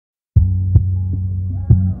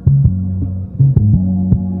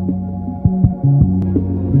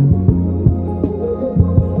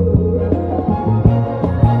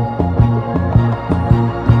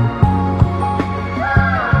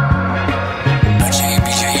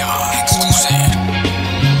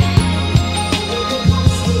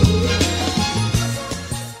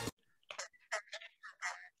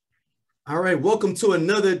welcome to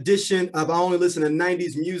another edition of I Only Listen to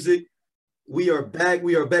 90s Music. We are back.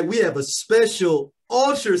 We have a special,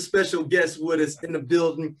 ultra special guest with us in the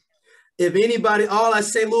building. If anybody, all our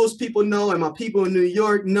St. Louis people know, and my people in New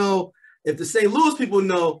York know, if the St. Louis people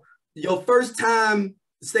know, your first time,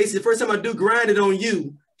 Stacey, the first time I do Grinded on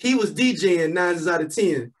You, he was DJing 9's out of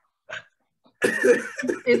 10.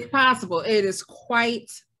 It's possible. It is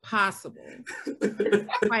quite possible.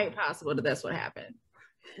 Quite possible that that's what happened.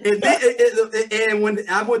 And when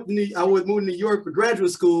I was moving to New York for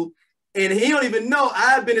graduate school, and he don't even know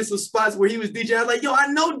I've been in some spots where he was DJing. I was like, yo, I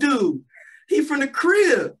know dude. He from the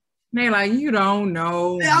crib. They like, you don't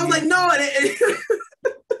know. And I was like, no.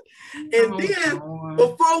 And then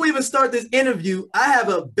before we even start this interview, I have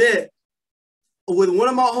a bet with one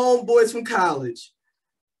of my homeboys from college.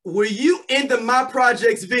 Were you in the My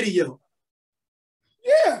Projects video?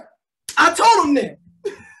 Yeah. I told him that.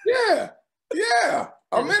 Yeah.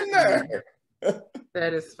 I'm in there.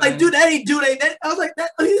 That is funny. Like, dude, that ain't dude. That, I was like,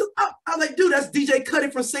 I was like, dude, that's DJ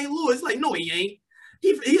Kut from St. Louis. Like, no, he ain't.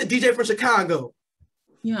 He a DJ from Chicago.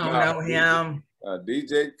 You don't know him.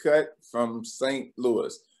 DJ Kut from St.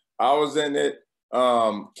 Louis. I was in it.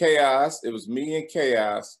 Chaos. It was me and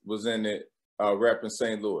Chaos was in it, repping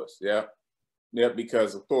St. Louis. Yeah. Yeah,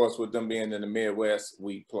 because of course, with them being in the Midwest,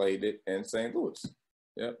 we played it in St. Louis.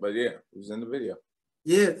 Yeah, but yeah, it was in the video.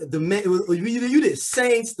 Yeah, you did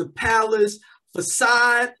Saints, the Palace,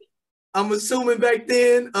 Facade. I'm assuming back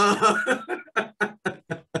then. Oh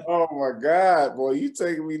my God, boy, you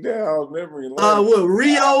taking me down memory lane. What,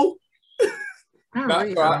 Rio?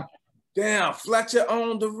 Damn, Fletcher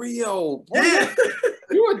owned the Rio. Boy, yeah.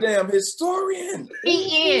 You a damn historian.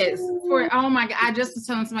 He is. Oh my God, I just was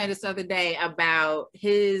telling somebody this other day about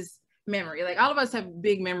his memory. Like, all of us have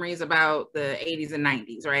big memories about the 80s and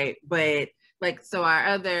 90s, right? But like, so our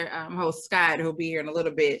other host, Scott, who'll be here in a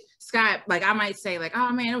little bit, Scott, like, I might say like,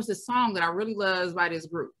 oh man, it was this song that I really loved by this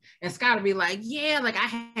group. And Scott will be like, yeah, like I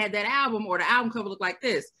had that album, or the album cover looked like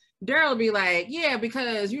this. Daryl will be like, yeah,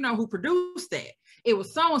 because you know who produced that? It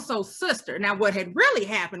was so-and-so's sister. Now, what had really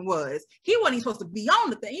happened was he wasn't even supposed to be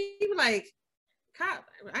on the thing. He was like, God,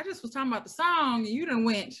 I just was talking about the song and you done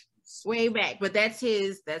went way back. But that's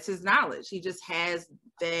his knowledge. He just has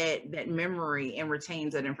that memory and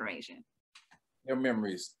retains that information. Your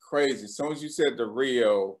memory is crazy. As soon as you said the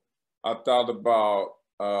Rio, I thought about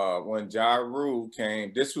when Ja Rule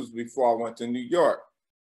came. This was before I went to New York.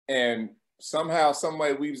 And somehow, some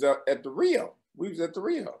way, we was at the Rio.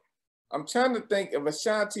 I'm trying to think if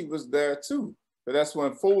Ashanti was there too. But that's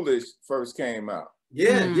when Foolish first came out.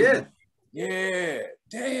 Yeah.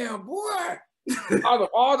 Damn, boy. Out of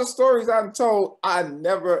all the stories I've told, I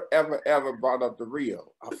never, ever brought up the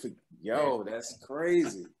Rio. I think, yo, that's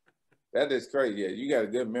crazy. That is crazy. Yeah, you got a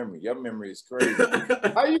good memory. Your memory is crazy.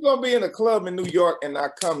 How you gonna be in a club in New York and I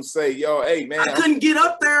come say, yo, hey man, I couldn't get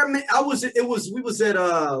up there, man. We was at it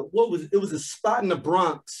was a spot in the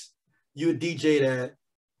Bronx you would DJ at,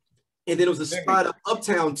 and then it was a spot up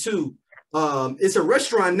uptown too. It's a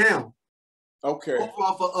restaurant now. Okay.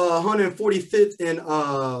 Off of 145th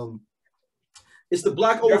and it's the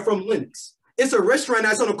block over from Lennox. It's a restaurant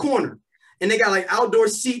that's on the corner, and they got like outdoor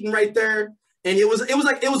seating right there. And it was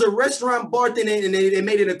a restaurant bar thing, and they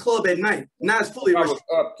made it a club at night. Now it's fully. I was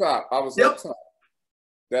up top. Up top.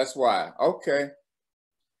 That's why. Okay.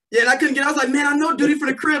 Yeah, and I couldn't get. I was like, man, I know duty for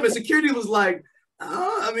the crib, and security was like,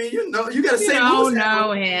 I mean, you know, you got a St. Louis hat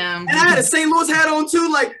on. Him. And I had a St. Louis hat on too.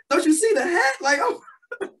 Like, don't you see the hat? Like, oh.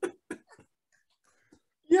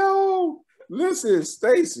 Yo, listen,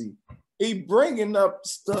 Stacey, he bringing up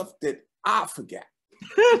stuff that I forgot.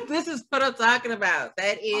 This is what I'm talking about.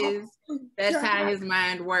 That's how his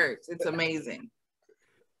mind works. It's amazing.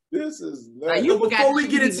 This is like, before we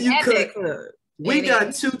get into you, Kut, we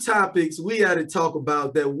got two topics we got to talk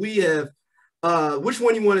about that we have. Which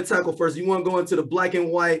one you want to tackle first? You want to go into the black and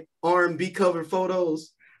white R&B cover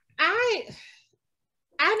photos?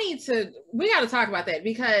 We got to talk about that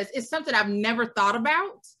because it's something I've never thought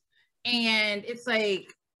about, and it's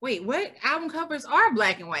like, wait, what album covers are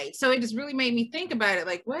black and white? So it just really made me think about it.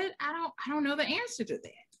 Like, what? I don't know the answer to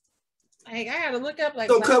that. Like, I got to look up. Like,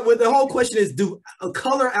 so Kut, the whole question is, do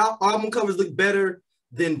color album covers look better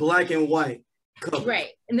than black and white covers? Right,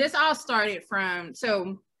 and this all started from.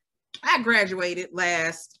 So, I graduated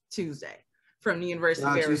last Tuesday from the University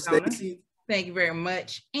of Arizona. Thank you very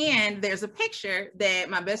much. And there's a picture that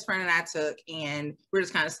my best friend and I took, and we're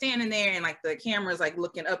just kind of standing there, and like the camera's like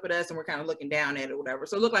looking up at us, and we're kind of looking down at it or whatever.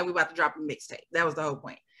 So it looked like we were about to drop a mixtape. That was the whole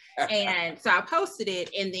point. And so I posted it,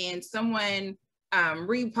 and then someone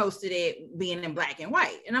reposted it being in black and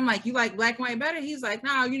white. And I'm like, you like black and white better? He's like,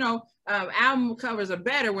 no, album covers are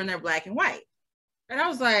better when they're black and white. And I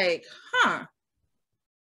was like, huh,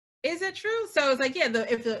 is it true? So it's like, yeah,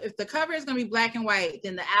 if the cover is going to be black and white,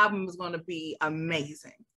 then the album is going to be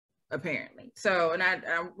amazing, apparently. So, and I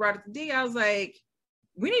brought it to D. I was like,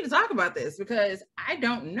 we need to talk about this because I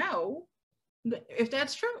don't know if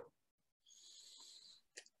that's true.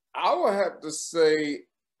 I would have to say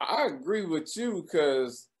I agree with you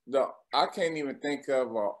because I can't even think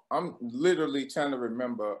of I'm literally trying to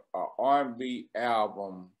remember an R&B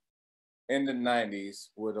album in the 90s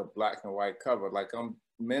with a black and white cover. Like I'm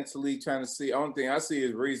mentally trying to see. Only thing I see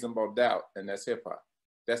is Reasonable Doubt, and that's hip hop.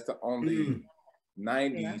 That's the only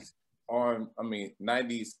 90s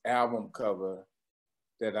 90s album cover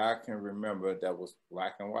that I can remember that was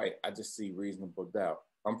black and white. I just see Reasonable Doubt.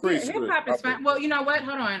 I'm pretty sure. Hip hop is fine. Well, you know what?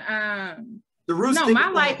 Hold on. The Roots. No, My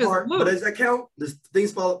Life is Blue. But does that count? Does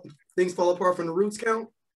things fall apart from the Roots count?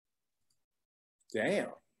 Damn.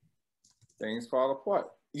 Things Fall Apart.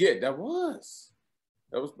 Yeah, that was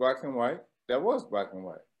black and white. That was black and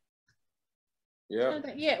white. Yeah.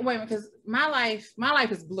 Yeah. Wait, because My Life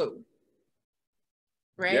is Blue.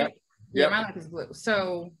 Right. Yeah. Yeah. My Life is Blue.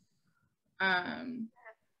 So,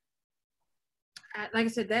 like I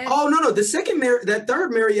said, that. Oh no! That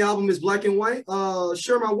third Mary album is black and white.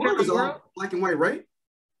 Share My World is all black and white, right?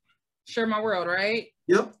 Share My World, right?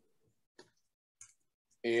 Yep.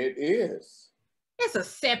 It is. It's a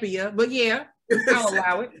sepia, but yeah, I'll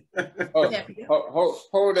allow it.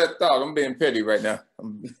 Hold that thought. I'm being petty right now.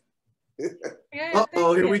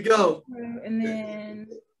 Here we go. And then.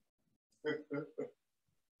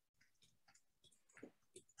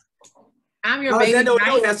 I'm Your Baby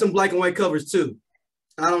Tonight. They have some black and white covers too.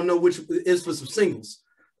 I don't know which is for some singles.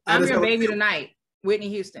 I'm Your Baby Tonight. Whitney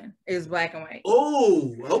Houston is black and white.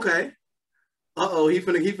 Oh, okay. He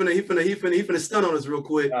finna stun on us real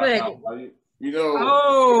quick. You know.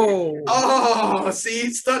 Oh, see,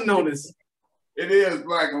 he's stunting on us. It is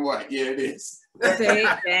black and white. Yeah, it is. See,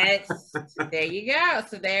 there you go.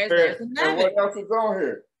 So there's another. And what else is on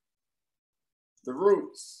here? The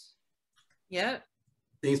Roots. Yep.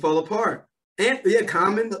 Things Fall Apart. And yeah,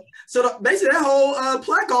 Common. So basically that whole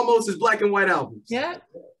plaque almost is black and white albums. Yeah.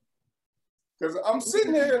 Because I'm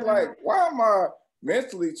sitting here like, why am I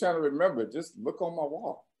mentally trying to remember? Just look on my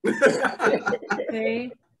wall.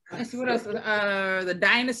 Okay. Let's see what else. The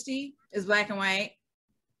Dynasty is black and white.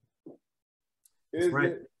 Is right.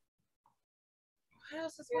 It? What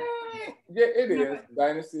else is black and white? Yeah, it is.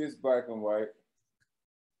 Dynasty is black and white.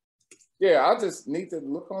 Yeah, I just need to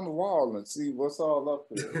look on the wall and see what's all up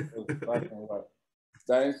here. It's black and white.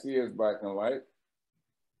 Dynasty is black and white.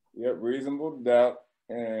 Yep, Reasonable Doubt.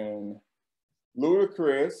 And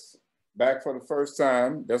Ludacris, Back for the First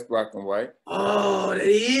Time. That's black and white. Oh, that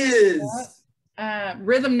is.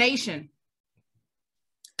 Rhythm Nation.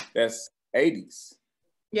 That's 80s.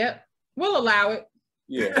 Yep. We'll allow it.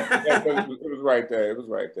 Yeah, it was right there. It was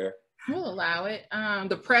right there. We'll allow it.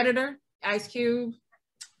 The Predator, Ice Cube.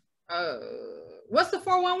 What's the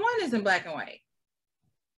 411 is in black and white?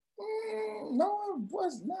 No, it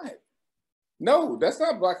was not. No, that's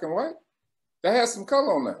not black and white. That has some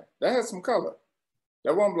color on that. That has some color.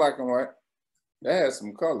 That wasn't black and white. That has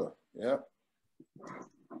some color. Yeah.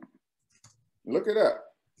 Look it up.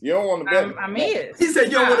 You don't want to bet me. I'm is. He said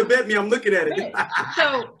you don't want to bet me. I'm looking at it. So,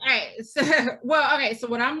 all right. So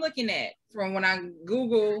what I'm looking at from when I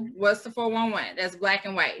Google what's the 411, that's black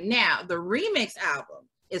and white. Now, the remix album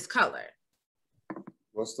is color.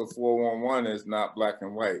 What's the 411 is not black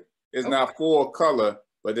and white. It's not full color,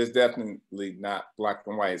 but it's definitely not black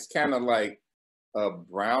and white. It's kind of like a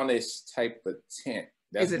brownish type of tint.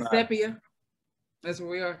 Is it sepia? That's what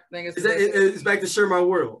we are. I think it's back to Share My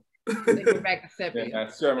World. I think we're back to sepia.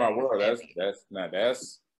 Yeah, Share My World. That's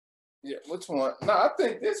yeah. Which one? No, I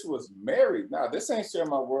think this was Married. No, this ain't Share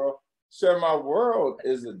My World. Share My World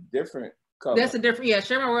is a different color. That's a different. Yeah,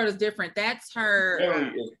 Share My World is different. That's her.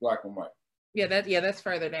 Married is black and white. Yeah, that's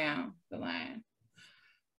further down the line.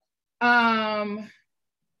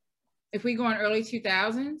 If we go in early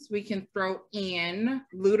 2000s, we can throw in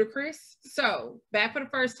Ludacris. So Back for the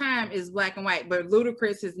First Time is black and white, but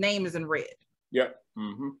Ludacris, his name is in red. Yep.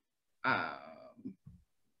 Mm-hmm.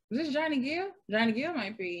 Is this Johnny Gill? Johnny Gill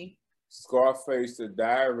might be. Scarface, The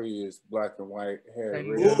Diary is black and white.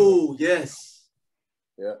 Oh, yes.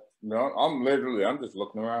 Yeah. No, I'm just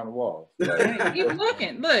looking around the wall. Like, keep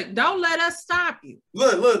looking. Look, don't let us stop you.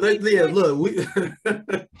 Look. Look,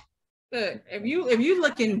 if you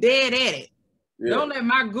looking dead at it, don't let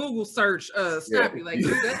my Google search stop you. Like, you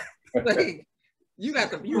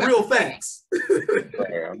got the real facts.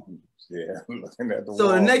 Yeah, I'm looking at the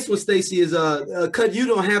the next one, Stacey, is Kut. You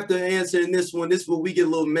don't have to answer in this one. This is where we get a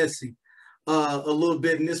little messy. a little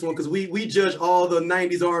bit in this one because we judge all the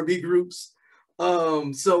 90s R&B groups.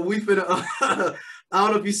 So we finna, I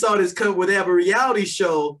don't know if you saw this cut where they have a reality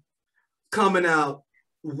show coming out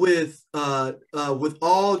with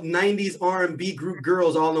all 90s R&B group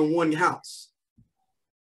girls all in one house.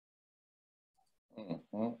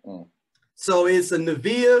 So it's a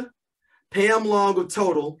Nevaeh, Pam Long of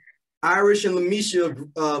Total, Irish and Lamisha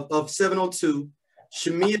of 702,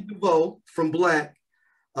 Shamia DeVoe from Black,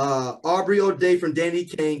 Aubrey O'Day from Danny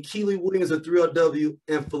Kane, Keely Williams of 3LW,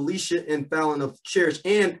 and Felicia and Fallon of Cherish.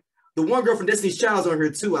 And the one girl from Destiny's Child's on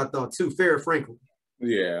here too, I thought too, Farrah Franklin.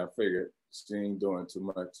 Yeah, I figured she ain't doing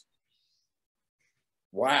too much.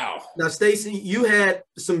 Wow. Now, Stacey, you had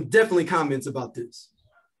some definitely comments about this.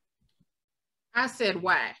 I said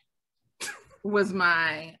why was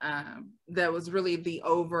my that was really the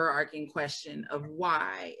overarching question of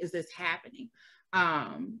why is this happening.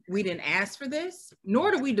 We didn't ask for this,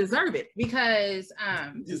 nor do we deserve it, because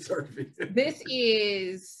this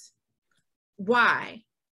is why,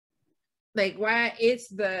 like, why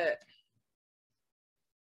it's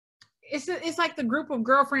like the group of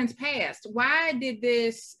girlfriends past. Why did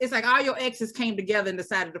this? It's like all your exes came together and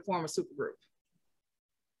decided to form a supergroup.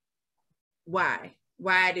 Why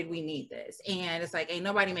did we need this? And it's like, ain't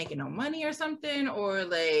nobody making no money or something, or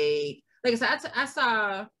like I said,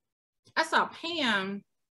 I saw Pam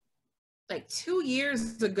like 2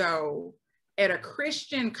 years ago at a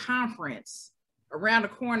Christian conference around the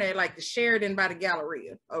corner at like the Sheridan by the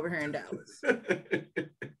Galleria over here in Dallas.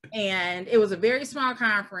 And it was a very small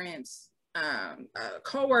conference. A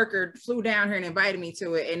coworker flew down here and invited me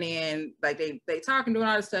to it. And then like they talk and doing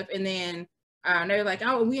all this stuff. And then they were like,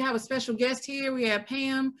 oh, we have a special guest here. We have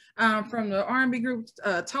Pam from the R&B group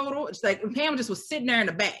Total. It's like Pam just was sitting there in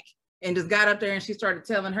the back and just got up there and she started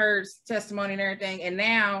telling her testimony and everything. And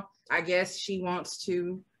now I guess she wants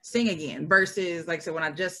to sing again versus, like I said, when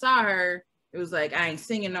I just saw her, it was like, I ain't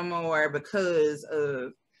singing no more because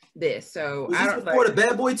of this. So was this before the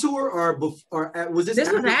Bad Boy tour or was this?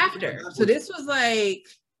 This was after. So this was like,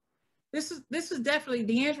 this was definitely,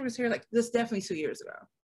 D'Angelo was here like this definitely 2 years ago.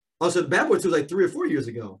 Oh, so the Bad Boy tour was like 3 or 4 years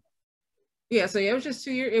ago. Yeah, so it was just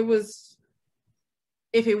 2 years. It was,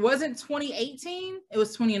 if it wasn't 2018, it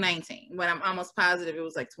was 2019. But I'm almost positive it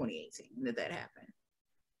was like 2018 that happened.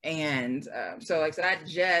 And so like I said, I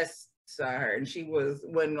just saw her and she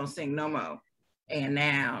wasn't gonna sing no more. And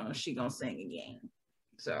now she gonna sing again.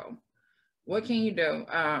 So what can you do?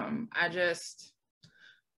 I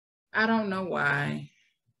don't know why.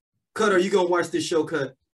 Kut, are you gonna watch this show,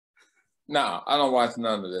 Kut? No, I don't watch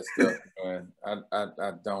none of this stuff, man.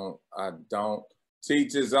 I don't.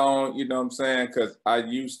 Teach his own, you know what I'm saying? Because I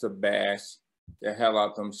used to bash the hell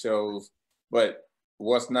out them shows, but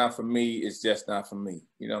what's not for me is just not for me.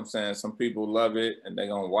 You know what I'm saying? Some people love it and they're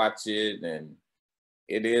gonna watch it and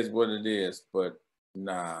it is what it is, but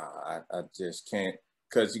nah, I just can't.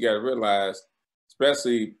 Because you gotta realize,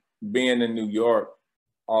 especially being in New York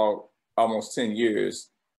almost 10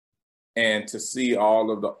 years, and to see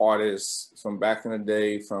all of the artists from back in the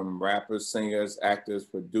day, from rappers, singers, actors,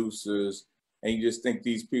 producers, and you just think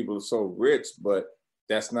these people are so rich, but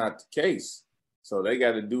that's not the case. So they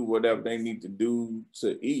got to do whatever they need to do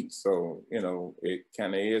to eat. So, you know, it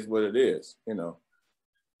kind of is what it is, you know.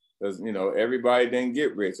 Because, you know, everybody didn't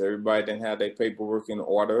get rich. Everybody didn't have their paperwork in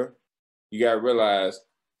order. You got to realize,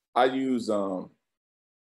 I use, one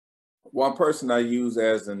person I use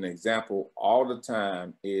as an example all the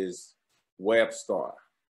time is Webstar,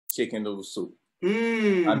 Chicken Noodle Soup.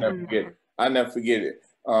 I never forget it.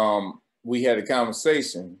 We had a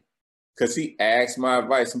conversation because he asked my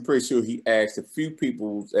advice. I'm pretty sure he asked a few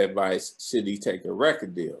people's advice, should he take a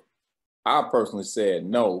record deal? I personally said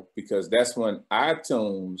no, because that's when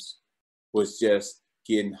iTunes was just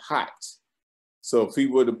getting hot. So if he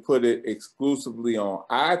would have put it exclusively on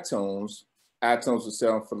iTunes was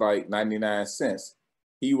selling for like 99 cents.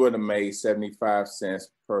 He would have made 75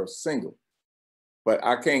 cents per single. But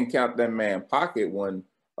I can't count that man's pocket when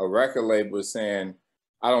a record label is saying,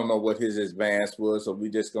 I don't know what his advance was, so we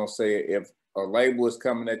just gonna say if a label is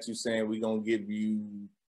coming at you saying we're gonna give you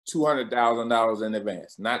 $200,000 in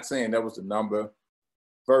advance, not saying that was the number,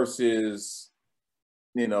 versus,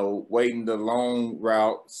 you know, waiting the long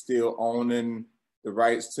route, still owning the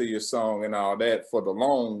rights to your song and all that for the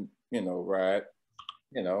long, you know, ride.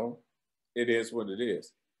 You know, it is what it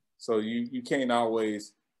is. So you can't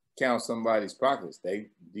always count somebody's pockets.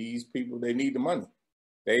 These people, they need the money.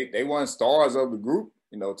 They weren't stars of the group.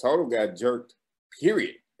 You know, Total got jerked,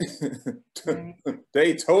 period.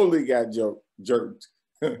 They totally got jerked.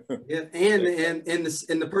 Yeah, and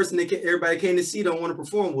the person that everybody came to see don't want to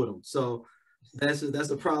perform with them. So that's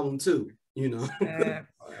a problem too. You know,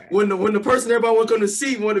 when the person everybody want to come to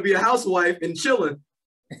see want to be a housewife and chilling,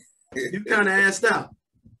 you kind of asked out.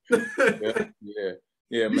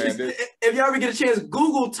 Yeah, man. If y'all ever get a chance,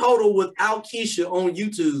 Google Total without Keisha on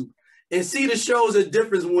YouTube and see the shows of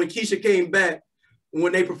difference when Keisha came back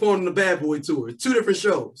when they performed on the Bad Boy tour. 2 different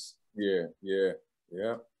shows. Yeah.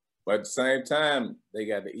 But at the same time, they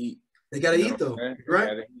got to eat. They got to eat though, right? They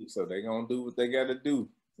gotta eat, so they gonna do what they got to do,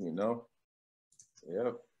 you know?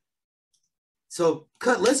 Yep. So,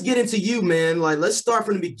 Kut, let's get into you, man. Like, let's start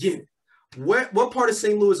from the beginning. What part of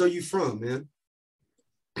St. Louis are you from, man?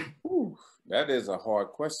 Ooh, that is a hard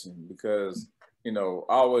question because, you know,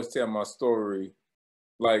 I always tell my story,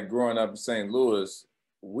 like growing up in St. Louis,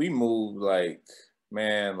 we moved like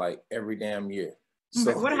every damn year.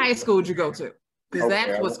 So, what high school did you go to? Because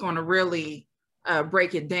that's what's going to really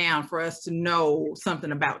break it down for us to know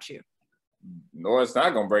something about you. No, it's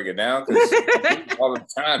not going to break it down because all the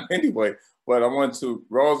time anyway. But I went to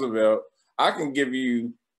Roosevelt. I can give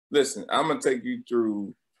you, listen, I'm going to take you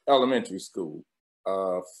through elementary school.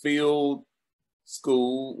 Field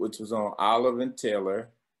School, which was on Olive and Taylor.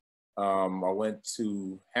 I went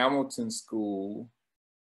to Hamilton School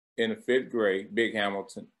in the 5th grade, Big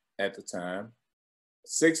Hamilton at the time.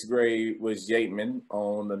 6th grade was Yateman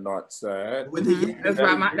on the north side.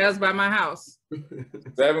 That's by my house.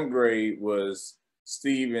 7th grade was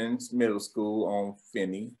Stevens Middle School on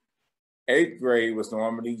Finney. 8th grade was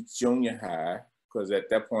Normandy Junior High, because at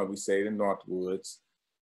that point we stayed in Northwoods.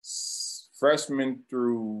 Freshman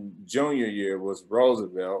through junior year was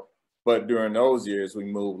Roosevelt, but during those years we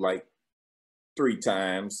moved like 3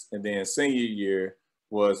 times. And then senior year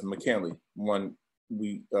was McKinley, when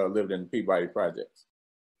we lived in the Peabody Projects.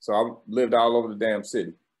 So I lived all over the damn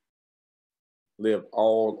city. Lived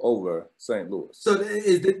all over St. Louis. So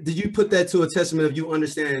did you put that to a testament of you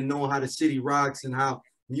understanding and knowing how the city rocks and how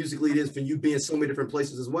musically it is for you being so many different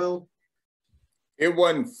places as well? It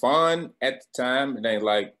wasn't fun at the time. It ain't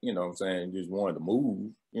like, you know what I'm saying, you just wanted to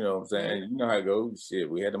move. You know what I'm saying? You know how it goes. Shit,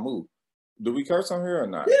 we had to move. Do we curse on here or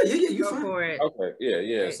not? Yeah, you go for it. Okay,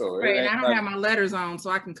 yeah. So right, I don't have my letters on, so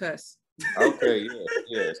I can cuss. Okay,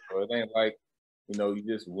 yeah. So it ain't like, you know, you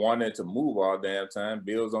just wanted to move all damn time.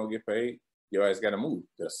 Bills don't get paid. Your ass got to move.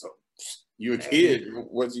 That's so. You a kid.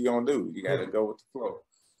 What you gonna do? You got to go with the flow.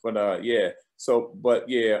 But yeah. So, but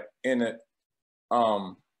yeah, in it,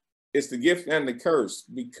 it's the gift and the curse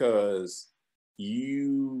because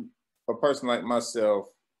a person like myself,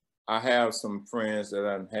 I have some friends that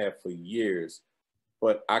I've had for years,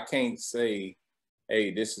 but I can't say,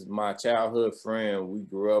 hey, this is my childhood friend. We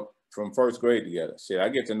grew up from 1st grade together. Shit, I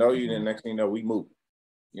get to know you, then next thing you know, we move.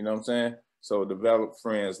 You know what I'm saying? So develop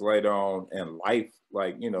friends later on in life,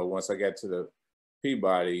 like, you know, once I got to the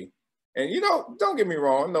Peabody. And, you know, don't get me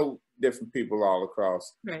wrong, I know different people all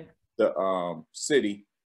across the city,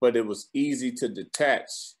 but it was easy to detach.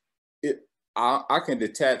 I can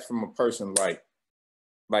detach from a person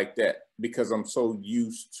like that because I'm so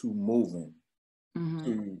used to moving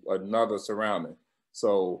to another surrounding.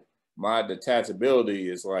 So my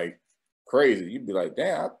detachability is like crazy. You'd be like,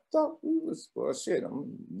 damn, I thought we was, well, shit,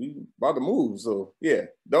 we about to move. So yeah,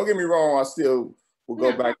 don't get me wrong, I still will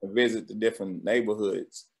go back and visit the different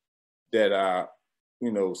neighborhoods that I,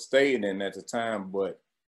 you know, stayed in at the time, but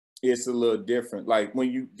it's a little different. Like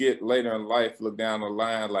when you get later in life, look down the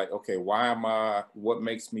line, like, okay, what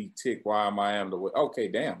makes me tick? Why am I the way? Okay,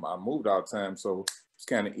 damn, I moved all the time. So it's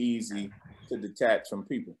kind of easy to detach from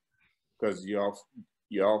people because you're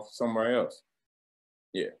off somewhere else.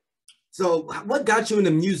 Yeah. So what got you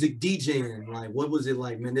into music DJing? Like, what was it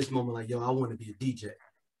like, man, this moment, like, yo, I want to be a DJ?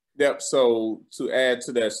 Yep. So to add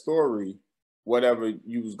to that story, whatever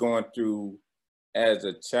you was going through as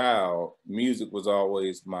a child, music was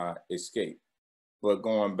always my escape. But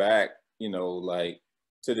going back, you know, like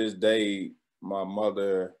to this day, my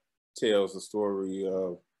mother tells the story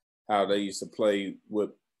of how they used to play with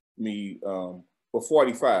me for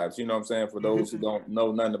 45s, you know what I'm saying? For those who don't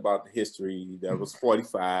know nothing about the history, that was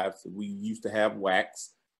 45s. We used to have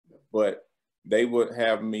wax, but they would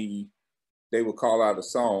call out a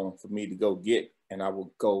song for me to go get, and I would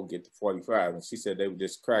go get the 45. And she said they would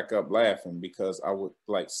just crack up laughing because I would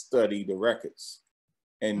like study the records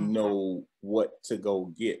and know what to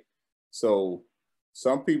go get. So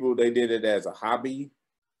some people, they did it as a hobby.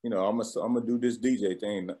 You know, I'm gonna do this DJ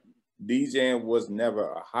thing. DJing was never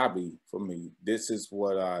a hobby for me. This is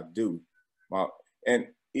what I do. And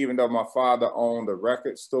even though my father owned a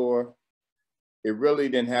record store, it really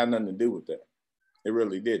didn't have nothing to do with that. It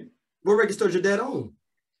really didn't. What record store did your dad own?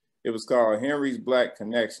 It was called Henry's Black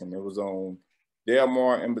Connection. It was on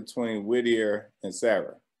Delmar in between Whittier and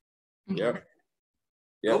Sarah. Yep.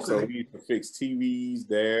 Yep. Okay. So we used to fix TVs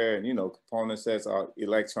there, and component sets,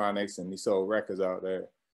 electronics, and he sold records out there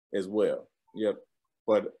as well. Yep.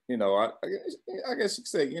 But I guess you could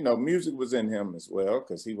say music was in him as well,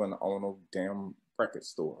 because he wasn't on no damn record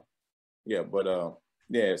store. Yeah. But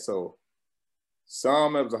yeah. So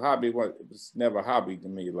it was a hobby. It was never a hobby to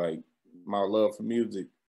me. Like, my love for music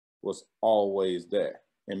was always there.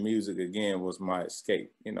 And music, again, was my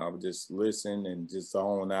escape. I would just listen and just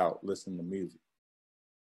zone out, listen to music.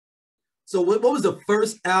 So what was the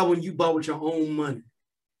first album you bought with your own money?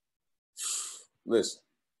 Listen,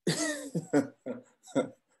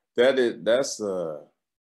 that's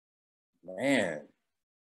man,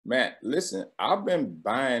 listen, I've been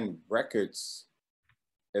buying records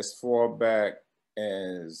as far back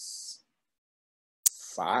as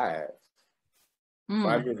 5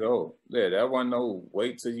 years old. Yeah, that wasn't no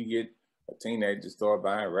wait till you get a teenager to start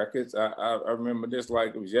buying records. I remember this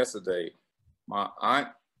like it was yesterday. My aunt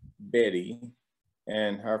Betty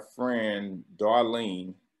and her friend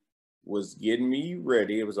Darlene was getting me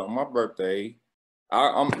ready. It was on my birthday.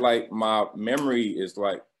 I'm like, my memory is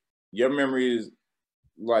like, your memory is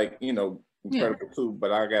like, incredible too,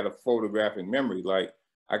 but I got a photographic memory. Like,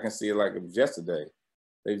 I can see it like it was yesterday.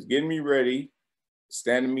 They was getting me ready,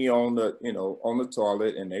 standing me on the, on the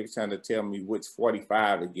toilet, and they was trying to tell me which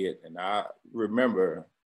 45 to get. And I remember,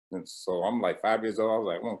 and so I'm like 5 years old, I was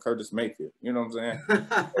like, I want Curtis Mayfield, you know what I'm saying?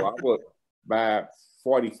 So I would buy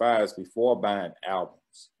 45s before buying albums.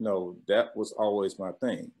 That was always my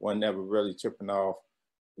thing. One never really tripping off,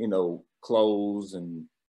 clothes and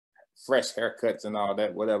fresh haircuts and all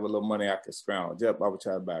that, whatever little money I could scrounge up, I would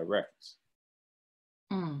try to buy records.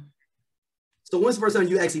 So when's the first time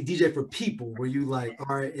you actually DJ for people? Were you like,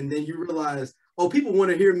 all right, and then you realize, oh, people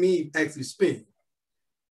want to hear me actually spin?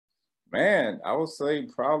 Man, I would say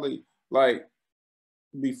probably like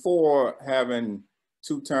before having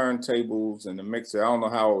 2 turntables and a mixer. I don't know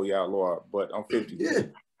how old y'all are, but I'm 50. Yeah.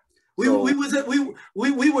 We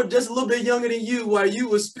were just a little bit younger than you while you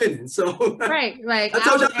were spinning. So right, like I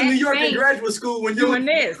told you I was in New York in graduate school when you were doing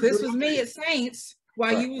this. This was me at Saints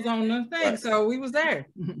while you was on the thing. Right. So we was there.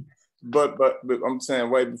 But I'm saying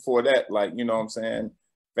way before that, like, what I'm saying,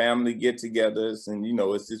 family get-togethers, and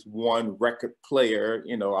it's this one record player.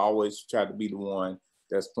 I always try to be the one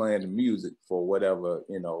that's playing the music for whatever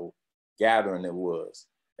gathering it was.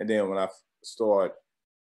 And then when I start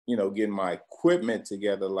getting my equipment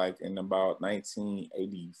together, like in about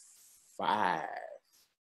 1985,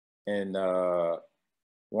 and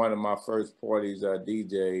one of my first parties I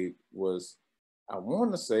DJ was, I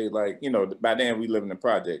want to say, like, by then we live in the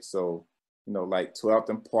project. So, like 12th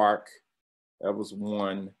and Park, that was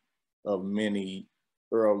one of many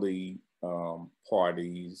early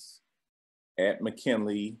parties at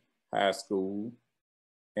McKinley High School.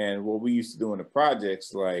 And what we used to do in the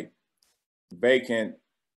projects, like vacant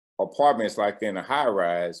apartments, like in a high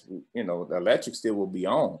rise, the electric still will be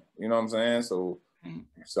on, you know what I'm saying? So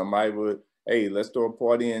somebody would, hey, let's throw a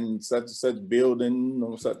party in such and such building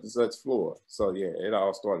on such and such floor. So yeah, it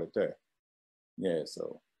all started there. Yeah,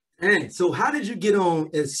 so. Hey, so how did you get on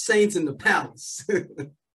as Saints in the Palace?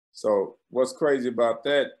 So what's crazy about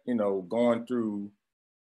that, going through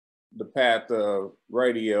the path of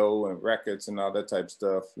radio and records and all that type of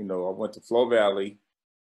stuff, I went to Flow Valley,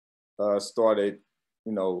 started,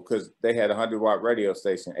 because they had a 100-watt radio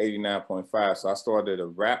station, 89.5. So I started a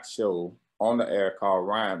rap show on the air called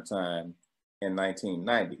Rhyme Time in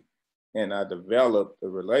 1990. And I developed a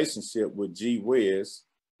relationship with G Wiz,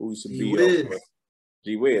 who used to be on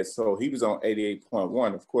G Wiz. So he was on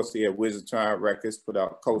 88.1. Of course, he had Wizardtron Records, put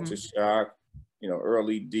out Culture Shock,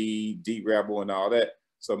 Early D Rebel, and all that.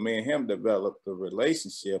 So me and him developed a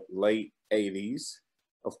relationship late 80s.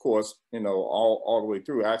 Of course, all the way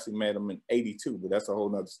through. I actually met him in 82, but that's a whole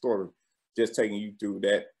nother story. Just taking you through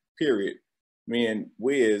that period. Me and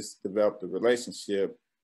Wiz developed a relationship.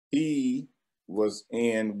 He was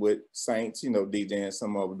in with Saints, DJing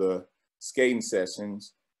some of the skating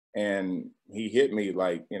sessions. And he hit me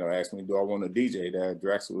like, asked me, do I want a DJ? That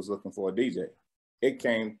Drexel was looking for a DJ. It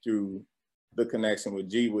came through the connection with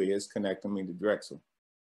G Wiz, connecting me to Drexel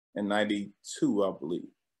in 92, I believe.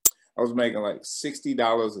 I was making like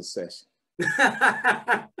 $60 a session.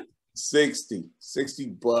 60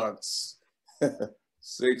 bucks,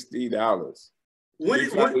 $60.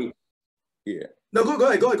 Yeah. No, go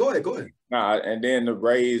ahead. Nah, and then the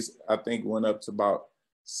raise, I think, went up to about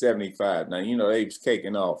 75. Now, they was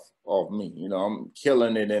caking off me. I'm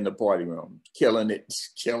killing it in the party room, killing it,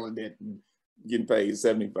 getting paid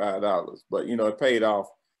 $75. But, it paid off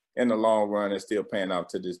in the long run, and still paying out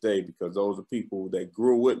to this day, because those are people that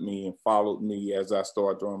grew with me and followed me as I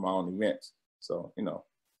started throwing my own events. So,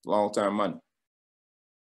 long time money.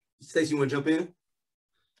 Stacey, you want to jump in?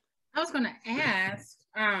 I was going to ask,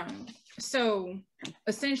 so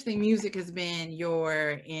essentially music has been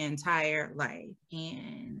your entire life,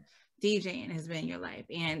 and DJing has been your life,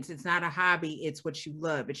 and it's not a hobby, it's what you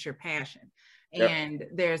love, it's your passion. Yep. And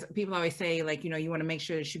there's people always say, like, you know, you want to make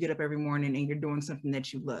sure that you get up every morning and you're doing something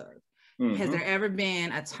that you love. Mm-hmm. Has there ever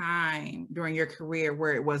been a time during your career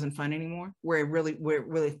where it wasn't fun anymore, where it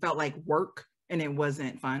really felt like work and it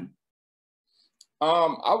wasn't fun?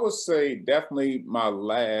 I would say definitely my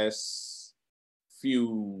last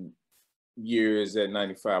few years at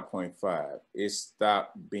 95.5, it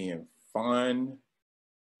stopped being fun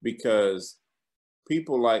because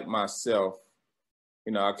people like myself,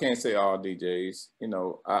 you know, I can't say all DJs, you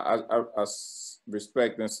know, I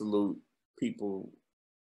respect and salute people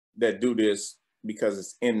that do this because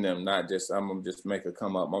it's in them, not just, I'm gonna just make a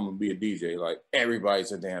come up, I'm gonna be a DJ. Like,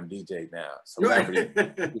 everybody's a damn DJ now. Celebrity.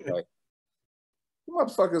 Like,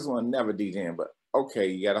 motherfuckers want never DJing, but okay,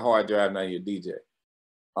 you got a hard drive, now you're a DJ.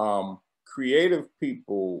 Creative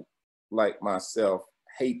people like myself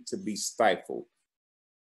hate to be stifled.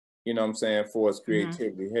 You know what I'm saying? For its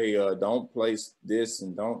creativity. Mm-hmm. Hey, don't place this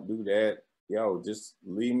and don't do that. Yo, just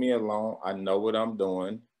leave me alone. I know what I'm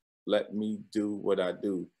doing. Let me do what I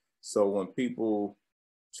do. So when people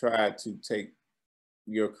try to take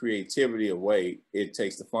your creativity away, it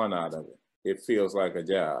takes the fun out of it. It feels like a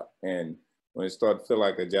job. And when it starts to feel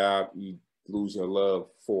like a job, you lose your love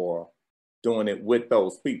for doing it with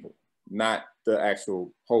those people, not the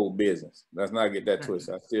actual whole business. Let's not get that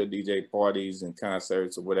twisted. I still DJ parties and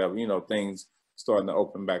concerts or whatever, you know, things starting to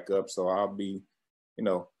open back up. So I'll be, you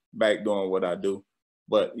know, back doing what I do.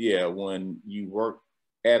 But yeah, when you work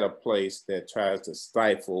at a place that tries to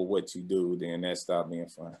stifle what you do, then that stops being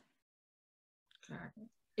fun.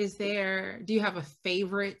 Do you have a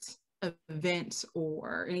favorite event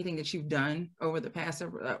or anything that you've done over the past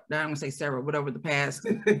several, I don't want to say several, but over the past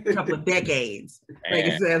couple of decades? Like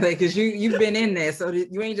I said, because you've been in there, so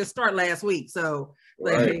you ain't just start last week. So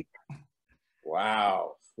right.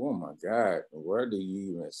 Wow. Oh my God. Where do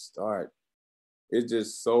you even start? It's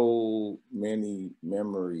just so many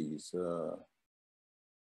memories.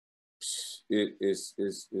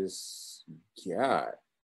 It's God.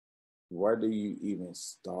 Where do you even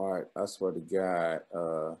start? I swear to God.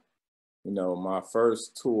 You know, my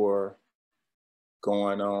first tour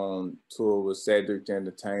going on tour with Cedric the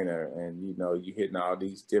Entertainer, and you know, you hitting all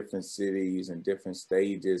these different cities and different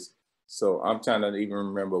stages. So I'm trying to even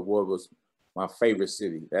remember what was my favorite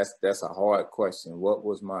city. That's a hard question. What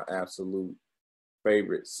was my absolute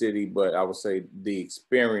favorite city? But I would say the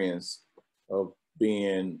experience of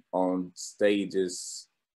being on stages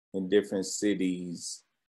in different cities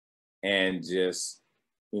and just,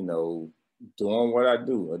 you know, doing what I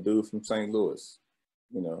do. A dude from St. Louis,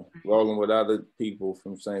 you know, rolling with other people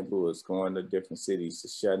from St. Louis, going to different cities, to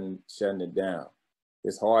shutting it down.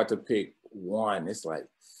 It's hard to pick one. It's like,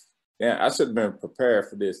 yeah, I should have been prepared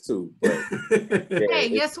for this too. But yeah, hey,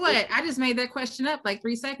 guess what? I just made that question up like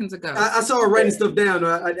 3 seconds ago. I saw her writing stuff down.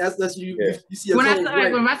 That's you. Yeah. You see when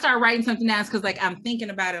I start writing something down, it's because like I'm thinking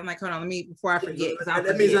about it. I'm like, hold on, let me before I forget.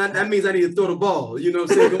 That means I need to throw the ball. You know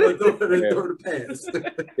what I'm saying? Throw the pass.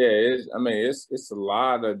 Yeah, it's a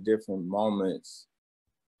lot of different moments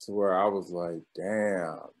to where I was like,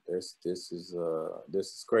 damn, this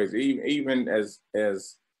is crazy. Even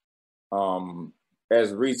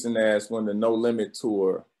as recent as when the No Limit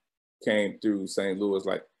tour came through St. Louis,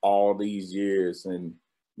 like all these years, and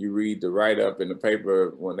you read the write-up in the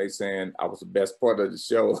paper when they saying I was the best part of the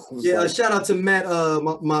show. Yeah, like, shout out to Matt,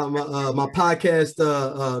 my podcast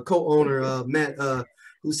co-owner, Matt,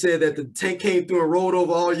 who said that the tank came through and rolled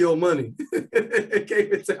over all your money. It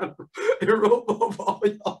came in town and rolled over all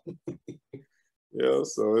your money. Yeah,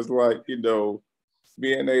 so it's like, you know,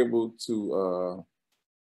 being able to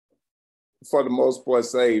for the most part,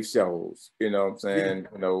 save shows. You know what I'm saying? Yeah.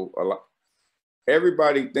 You know,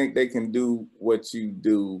 everybody think they can do what you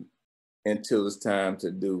do until it's time to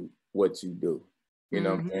do what you do. You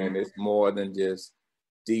know what I'm saying? It's more than just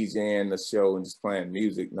DJing the show and just playing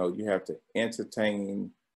music. No, you have to entertain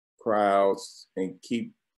crowds and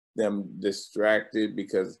keep them distracted,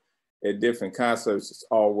 because at different concerts, there's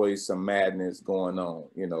always some madness going on,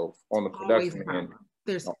 you know, on the production end.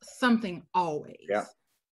 There's something always. Yeah.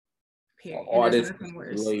 Period. And there's nothing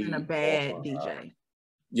worse than a bad DJ.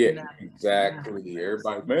 Yeah, exactly.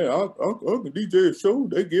 Everybody, man, I can DJ a show.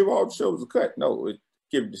 They give all the shows a cut. No, it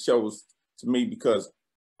give the shows to me because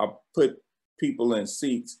I put people in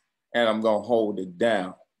seats and I'm gonna hold it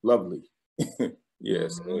down. Lovely.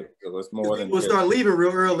 Yes, so it's more than people start leaving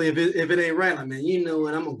real early if it ain't right. Like, man, you know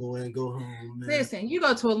what? I'm gonna go ahead and go home, man. Listen, you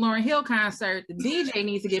go to a Lauryn Hill concert, the DJ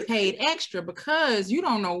needs to get paid extra because you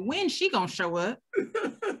don't know when she gonna show up.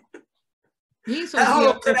 You did a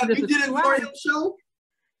Lauryn Hill show?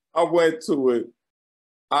 I went to it.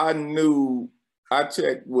 I knew. I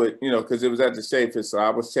checked with, because it was at the Schaefer, so I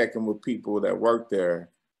was checking with people that worked there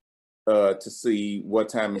to see what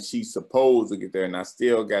time is she supposed to get there, and I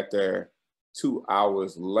still got there 2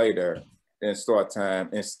 hours later than start time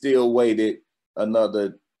and still waited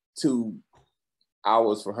another 2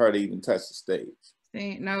 hours for her to even touch the stage.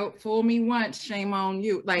 See, no, fool me once, shame on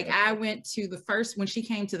you. Like, I went to the first, when she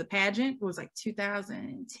came to the pageant, it was like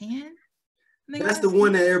 2010. That's the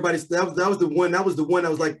one that everybody, that was the one that was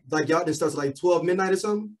like y'all didn't start like 12 midnight or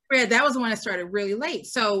something? Yeah, that was the one that started really late.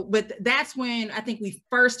 So, but that's when I think we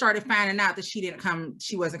first started finding out that she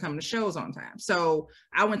wasn't coming to shows on time. So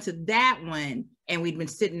I went to that one and we'd been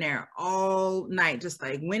sitting there all night, just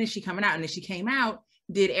like, when is she coming out? And then she came out,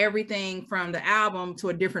 did everything from the album to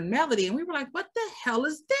a different melody. And we were like, what the hell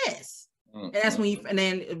is this? And that's when and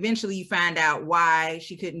then eventually you find out why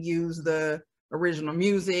she couldn't use the original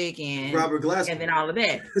music and Robert Glasper and then all of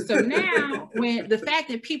that. So now when the fact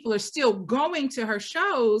that people are still going to her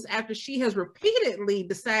shows after she has repeatedly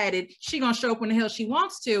decided she's gonna show up when the hell she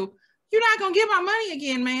wants to, you're not gonna get my money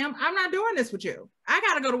again, ma'am. I'm not doing this with you. I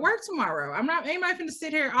gotta go to work tomorrow. Ain't nobody finna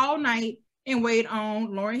sit here all night and wait on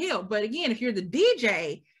Lauryn Hill. But again, if you're the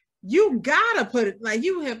DJ, you gotta put it like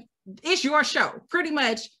it's your show. Pretty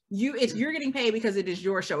much you're getting paid because it is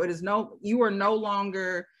your show. You are no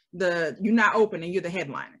longer you're not open and you're the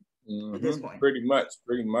headliner at this point. Pretty much.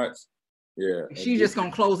 Yeah. She's just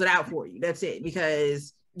gonna close it out for you. That's it,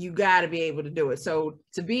 because you got to be able to do it. So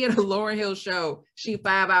to be at a Lauryn Hill show, she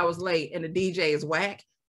 5 hours late and the DJ is whack,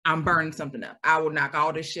 I'm burning something up. I will knock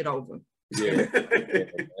all this shit over. Yeah.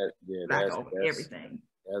 Knock over everything.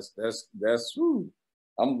 That's whew.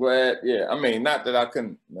 I'm glad. Yeah. I mean, not that I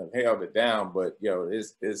couldn't have held it down, but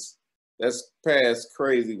that's past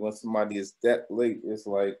crazy when somebody is that late. It's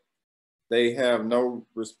like they have no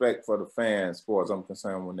respect for the fans, as far as I'm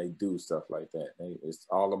concerned, when they do stuff like that. It's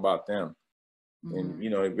all about them. And,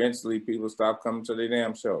 eventually people stop coming to their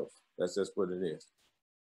damn shows. That's just what it is.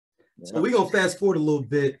 So we're going to fast forward a little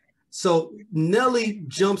bit. So Nelly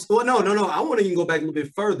jumps. Oh, no. I want to even go back a little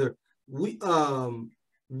bit further. What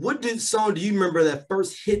song do you remember that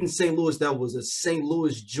first hit in St. Louis that was a St.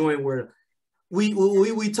 Louis joint where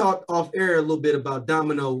we talked off air a little bit about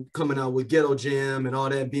Domino coming out with Ghetto Jam and all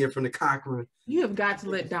that, being from the Cochrane. You have got to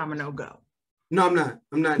let Domino go. No, I'm not.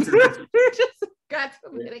 You just got to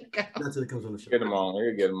let it go. Not until it comes on the show. Get him on.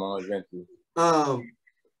 He'll get him on eventually.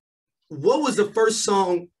 What was the first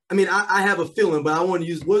song? I mean, I have a feeling, but I want to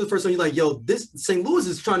use, what was the first song you're like, yo, this St. Louis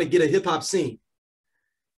is trying to get a hip hop scene.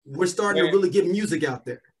 We're starting to really get music out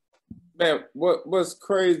there. Man, what's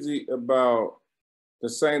crazy about the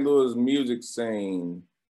St. Louis music scene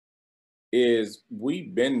is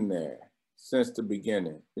we've been there since the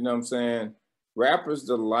beginning. You know what I'm saying? Rapper's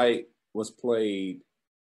Delight was played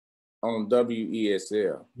on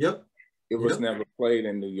WESL. Yep. It was never played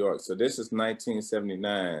in New York. So this is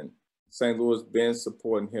 1979. St. Louis been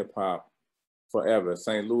supporting hip hop forever.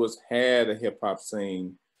 St. Louis had a hip hop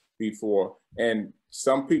scene before. And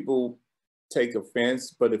some people take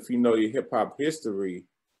offense, but if you know your hip hop history,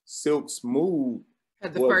 Silk Smooth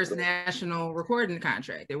had the first national recording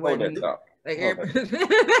contract. It wasn't like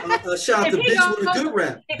shout out to Bitch with a Good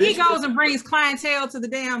Rap. He goes and brings clientele to the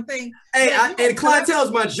damn thing. Hey, and clientele's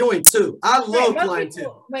my joint too. I love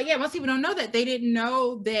clientele. But yeah, most people don't know that. They didn't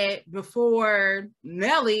know that before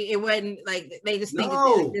Nelly, it wasn't like they just think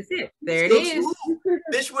that's it. There it is.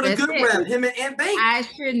 Bitch with a Good Rap. Him and Aunt Bank. I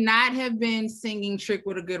should not have been singing Trick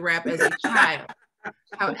with a Good Rap as a child.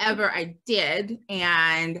 However, I did,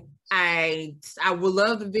 and I will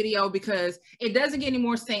love the video because it doesn't get any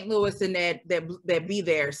more St. Louis than that Be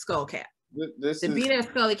There skull cap. Be There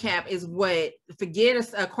skull cap is what,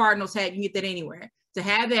 forget a Cardinals hat, you get that anywhere. To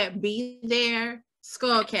have that Be There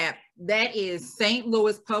skull cap, that is St.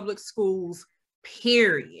 Louis public schools,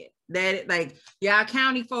 period. That, like, y'all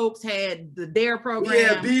county folks had the DARE program.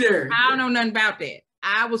 Yeah, Be There. I don't know nothing about that.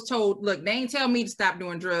 I was told, look, they ain't tell me to stop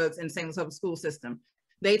doing drugs in the St. Louis public school system.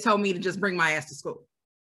 They told me to just bring my ass to school.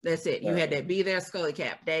 That's it. You had that Be There scully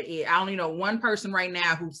cap. That is, I only know one person right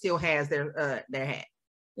now who still has their hat.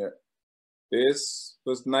 Yeah. This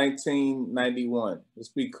was 1991. Let's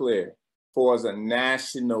be clear. For as a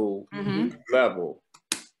national level,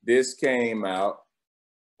 this came out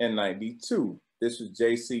in 92. This was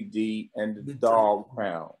JCD and the Dog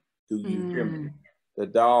Pound. Do you hear me? The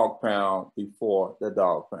Dog Pound before the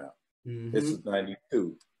Dog Pound. This was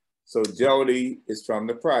 92. So Jody is from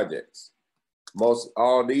the projects.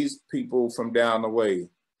 All these people from down the way,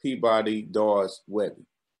 Peabody, Dawes, Webby.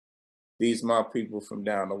 These my people from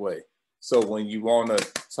down the way. So when you want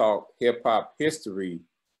to talk hip hop history,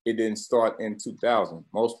 it didn't start in 2000.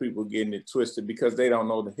 Most people getting it twisted because they don't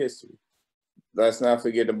know the history. Let's not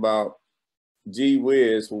forget about G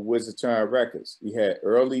Wiz with Wizard Chime Records. We had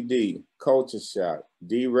Early D, Culture Shock,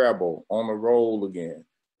 D Rebel, On the Roll Again.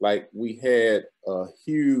 Like, we had a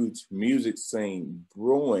huge music scene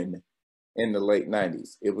brewing in the late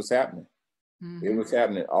 90s. It was happening. It was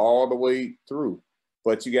happening all the way through.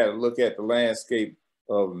 But you got to look at the landscape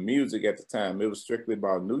of music at the time. It was strictly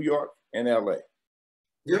about New York and LA.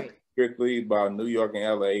 Yep. Strictly about New York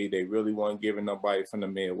and LA. They really weren't giving nobody from the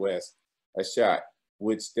Midwest a shot,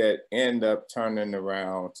 which that ended up turning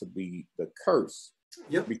around to be the curse.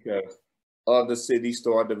 Yep. Because other cities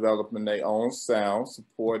started developing their own sound,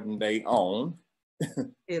 supporting their own.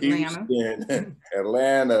 Atlanta. Houston,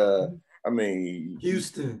 Atlanta. I mean,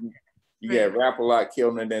 Houston. You had Rap-A-Lot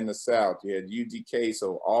killing it in the South. You had UGK.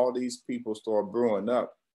 So all these people started brewing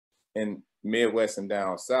up in Midwest and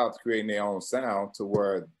down South, creating their own sound to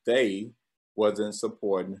where they wasn't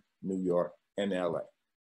supporting New York and LA.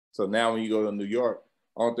 So now when you go to New York,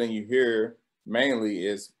 only thing you hear mainly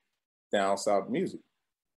is down South music,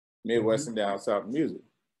 Midwest and down South music.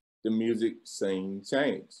 The music scene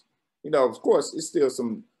changed. You know, of course, it's still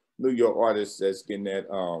some New York artists that's getting that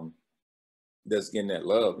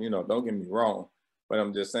love. You know, don't get me wrong, but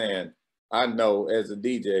I'm just saying, I know as a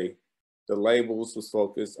DJ, the labels was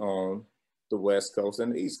focused on the West Coast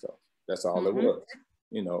and the East Coast. That's all it was,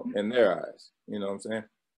 you know, in their eyes. You know what I'm saying?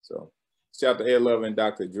 So shout out to Ed Love and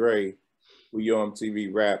Dr. Dre, with Yo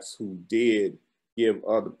MTV Raps, who did give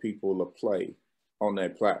other people a play on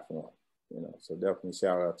that platform. You know, so definitely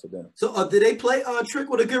shout out to them. So did they play Trick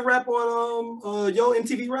with a good rap on Yo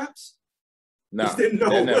MTV Raps? No, that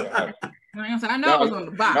never happened. I know it was on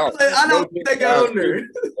the box. No, I don't think they got on there.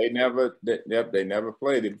 They never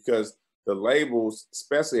played it because the labels,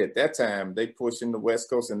 especially at that time, they pushing the West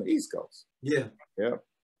Coast and the East Coast. Yeah. Yeah.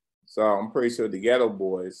 So I'm pretty sure the Ghetto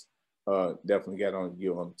Boys definitely got on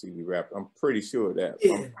Yo MTV Rap. I'm pretty sure that.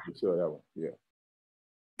 Yeah. I'm pretty sure that one. Yeah.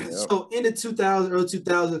 Yep. So in the 2000, early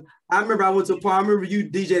 2000, I remember I went to a party. I remember you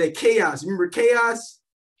DJ'd at Chaos. Remember Chaos?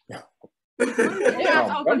 Yeah.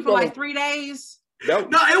 Chaos open for like 3 days. No,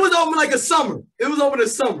 it was open like a summer. It was open a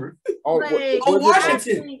summer.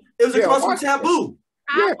 Washington. It was across from Taboo.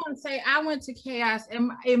 I want to say I went to Chaos,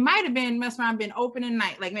 and it might have been been open at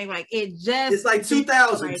night, like maybe like it just. It's like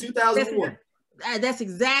 2000, 2001. That's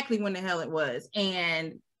exactly when the hell it was,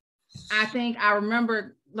 and I think I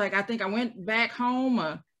remember, like I think I went back home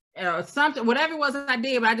or something, whatever it was I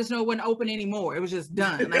did, but I just know it wasn't open anymore. It was just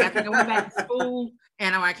done. Like I think I went back to school,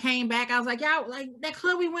 and when I came back, I was like, "Yeah, like that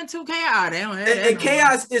club we went to, Chaos." They don't have that and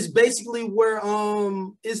Chaos is basically where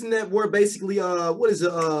isn't that where basically what is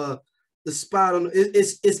it the spot on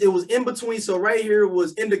it was in between. So right here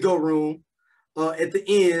was Indigo Room at the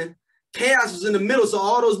end. Chaos was in the middle, so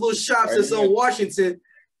all those little shops that's on Washington,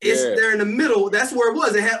 it's there in the middle. That's where it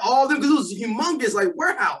was. It had all them because it was humongous, like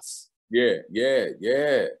warehouse. Yeah.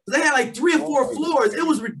 They had like 3 or 4 floors. It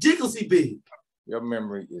was ridiculously big. Your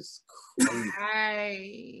memory is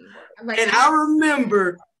crazy. I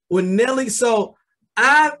remember when Nelly. So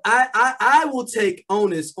I will take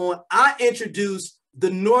onus on. I introduced the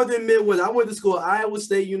Northern Midwest. I went to school at Iowa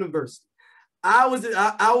State University. I was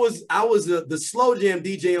the slow jam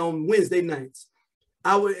DJ on Wednesday nights.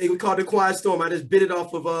 It was called the Quiet Storm. I just bit it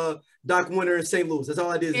off of Doc Winter in St. Louis. That's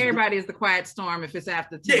all I did. Everybody is the Quiet Storm if it's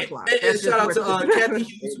after 10 o'clock. And shout out to Kathy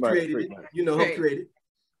Hughes who created it. You know, helped create it.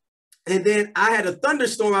 And then I had a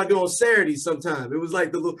thunderstorm I do on Saturdays sometime. It was like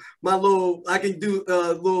I can do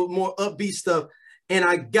a little more upbeat stuff. And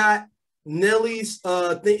I got Nelly's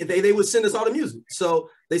thing. They would send us all the music. So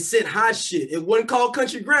they sent hot shit. It wasn't called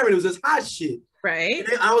country grammar. It was just hot shit. Right.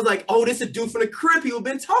 And I was like, oh, this is a dude from the crib people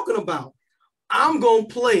been talking about. I'm going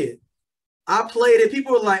to play it. I played it.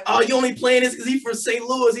 People were like, oh, you only playing this because he's from St.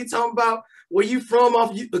 Louis. He talking about where you from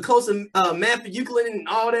off the coast of Manford, Euclid and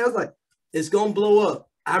all that. I was like, it's going to blow up.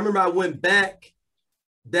 I remember I went back.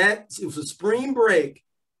 It was a spring break.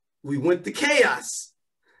 We went to Chaos.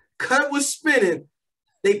 Cut was spinning.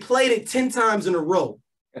 They played it 10 times in a row.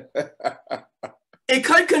 And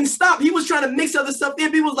Cut couldn't stop. He was trying to mix other stuff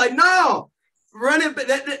in. People was like, no. Run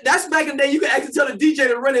it. That's back in the day. You could actually tell the DJ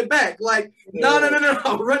to run it back. Like, no.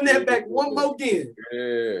 Run that back one more again.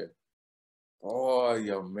 Yeah. Oh,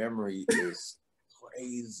 your memory is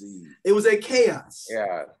crazy. It was at Chaos.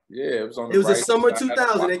 Yeah. It was on. It was the summer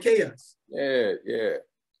 2000 at Chaos. Yeah.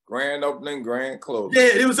 Grand opening, grand closing. Yeah,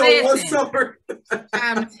 it was on one summer.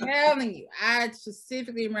 I'm telling you, I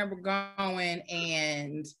specifically remember going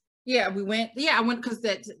and yeah, we went. Yeah, I went because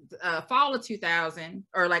that fall of 2000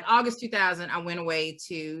 or like August 2000, I went away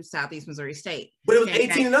to Southeast Missouri State. But it was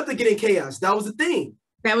 18 and up to get in chaos. That was the thing.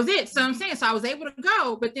 That was it. So I'm saying, so I was able to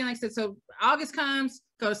go, but then like I said, so August comes,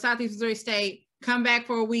 go to Southeast Missouri State, come back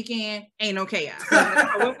for a weekend, ain't no chaos.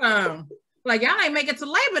 Like y'all ain't make it to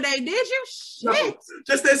Labor Day, did you? Shit. No,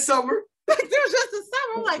 just that summer. It was just the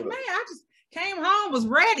summer. I'm like, man, I just came home, was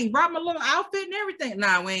ready, brought my little outfit and everything.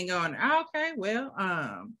 Nah, we ain't going there. Okay,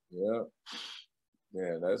 well,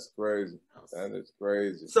 yeah, that's crazy. That is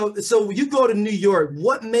crazy. So you go to New York.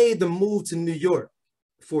 What made the move to New York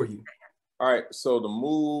for you? All right, so the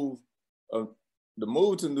move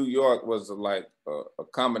to New York was like a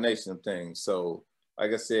combination of things. So,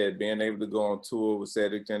 like I said, being able to go on tour with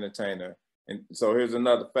Cedric the Entertainer. And so here's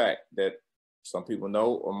another fact that some people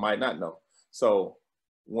know or might not know. So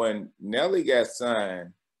when Nelly got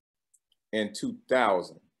signed in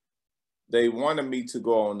 2000, they wanted me to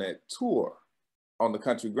go on that tour, on the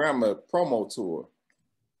Country Grammar promo tour.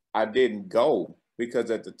 I didn't go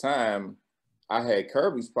because at the time I had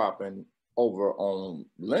Kirby's popping over on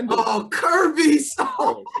Linden. Oh, Kirby's!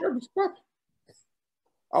 Oh. Kirby's popping.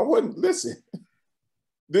 I wouldn't listen.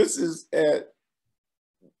 This is at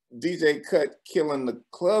DJ Kut killing the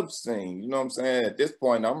club scene. You know what I'm saying? At this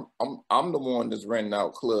point, I'm the one that's renting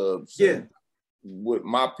out clubs. Yeah. With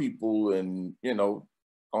my people and, you know,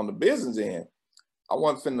 on the business end. I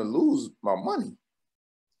wasn't finna lose my money.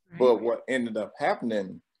 Right. But what ended up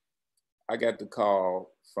happening, I got the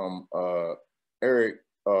call from Eric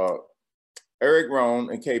Rohn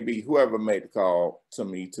and KB, whoever made the call to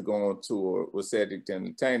me to go on tour with Cedric the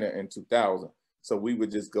Entertainer in 2000. So we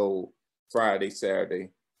would just go Friday, Saturday,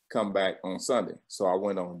 come back on Sunday. So I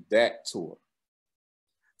went on that tour.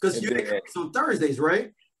 Because you had Kirby's on Thursdays,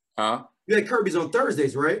 right? Huh? You had Kirby's on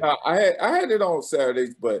Thursdays, right? I had it on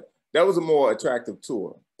Saturdays, but that was a more attractive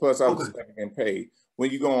tour. Plus, I was getting paid.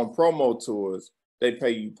 When you go on promo tours, they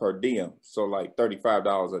pay you per diem, so like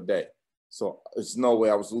 $35 a day. So there's no way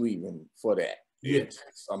I was leaving for that. Yeah,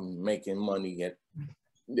 I'm making money at.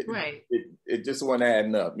 Right. It just wasn't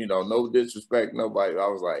adding up. You know, no disrespect, nobody.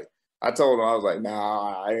 I told him, I was like,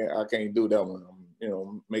 nah, I can't do that one. I'm, you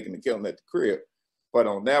know, making the killing at the crib. But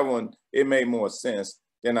on that one, it made more sense.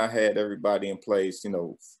 Then I had everybody in place, you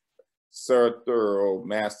know, Sir Thorough,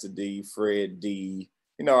 Master D, Fred D.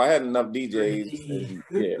 You know, I had enough DJs. And,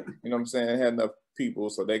 yeah, you know what I'm saying? I had enough people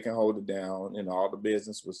so they can hold it down. You know, all the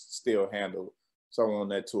business was still handled. So I went on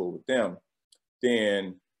that tour with them.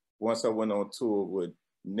 Then once I went on tour with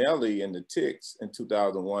Nelly and the Ticks in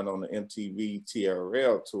 2001 on the MTV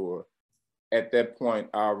TRL tour, at that point,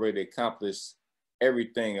 I already accomplished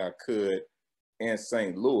everything I could in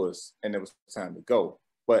St. Louis, and it was time to go.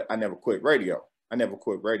 But I never quit radio.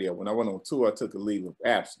 When I went on tour, I took a leave of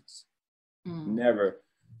absence. Never.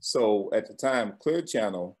 So at the time, Clear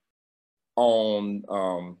Channel owned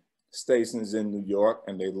stations in New York,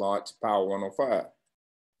 and they launched Power 105.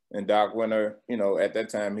 And Doc Winter, you know, at that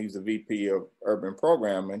time, he was the VP of Urban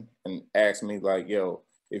Programming, and asked me like, yo,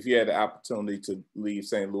 if you had the opportunity to leave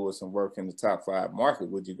St. Louis and work in the top 5 market,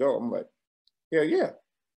 would you go? I'm like, hell yeah.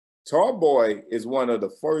 Tarboy is one of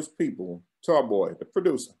the first people, Tarboy, the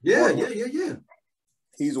producer. Yeah.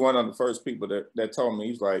 He's one of the first people that told me,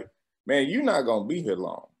 he's like, man, you're not going to be here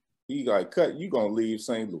long. He like, Kut, you're going to leave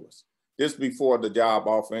St. Louis. This before the job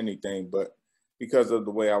offer anything, but because of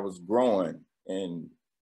the way I was growing and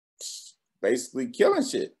basically killing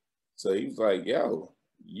shit. So he was like, yo,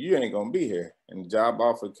 you ain't going to be here. And the job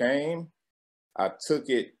offer came. I took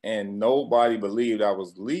it, and nobody believed I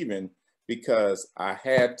was leaving because I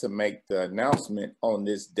had to make the announcement on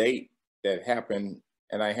this date that happened,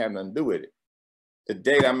 and I had nothing to do with it. The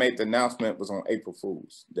date I made the announcement was on April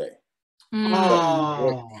Fool's Day.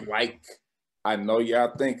 Oh. Like, I know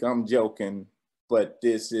y'all think I'm joking, but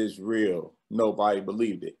this is real. Nobody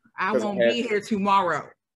believed it. I won't be here tomorrow.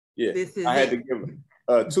 Yeah, I had to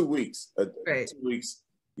give 2 weeks. 2 weeks.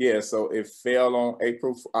 Yeah, so it fell on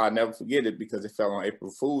April. I'll never forget it because it fell on April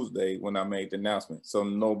Fool's Day when I made the announcement. So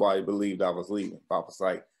nobody believed I was leaving. Pop was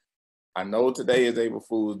like, I know today is April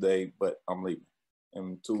Fool's Day, but I'm leaving.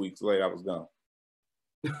 And 2 weeks later, I was gone.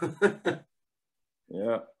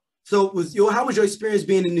 Yeah. So how was your experience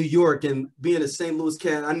being in New York and being a St. Louis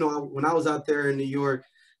cat? I know when I was out there in New York,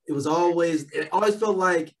 it always felt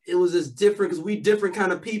like it was just different because we different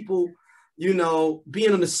kind of people. You know,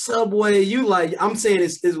 being on the subway, I'm saying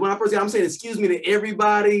is when I first got, I'm saying excuse me to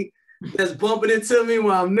everybody that's bumping into me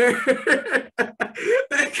while I'm there.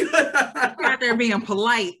 You're out there being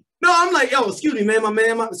polite. No, I'm like, yo, excuse me, man,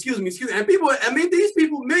 excuse me. And people, I mean, these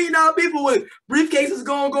people, $1 million people with briefcases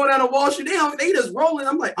going down to Wall Street, they just rolling.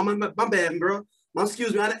 I'm like, my bad, bro.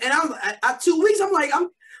 Excuse me. And I 2 weeks, I'm like,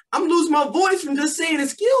 I'm losing my voice from just saying,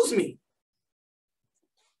 excuse me.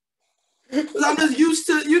 Because I'm just used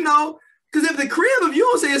to, because if you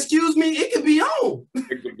don't say excuse me, it could be on.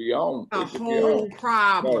 It could be on. A whole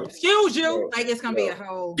problem. Excuse you. Like it's going to be a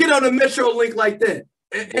whole. Get on the Metro link like that.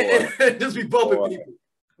 And just be bumping people.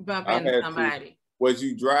 Bumping into somebody. Was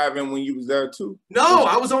you driving when you was there too? No,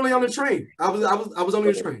 I was only on the train. I was on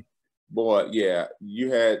the train. Boy, yeah,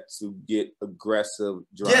 you had to get aggressive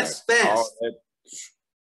drive. Yes, fast.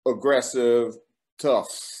 Aggressive,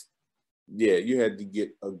 tough. Yeah, you had to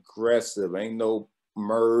get aggressive. Ain't no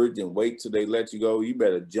merge and wait till they let you go. You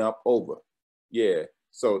better jump over. Yeah.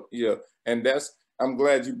 So, yeah, and I'm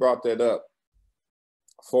glad you brought that up.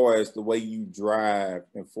 Far as the way you drive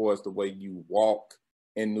and far as the way you walk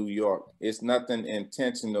in New York, it's nothing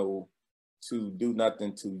intentional to do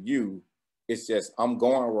nothing to you. It's just, I'm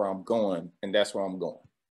going where I'm going, and that's where I'm going.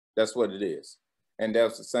 That's what it is. And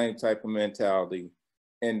that's the same type of mentality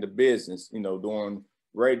in the business, doing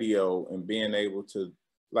radio and being able to,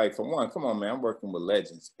 like, for one, come on, man, I'm working with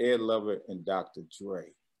legends, Ed Lover and Dr.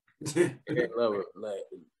 Dre. Ed Lover, like,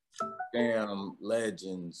 damn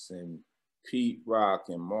legends, and Pete Rock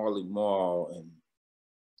and Marley Marl and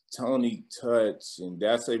Tony Touch, and did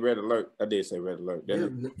I say Red Alert? I did say Red Alert.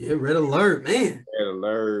 Yeah, Red Alert, man. Red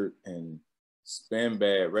Alert and Spin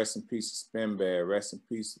Bad, rest in peace to Spin Bad, rest in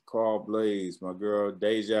peace to Carl Blaze, my girl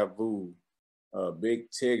Deja Vu, Big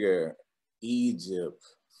Tigger, Egypt,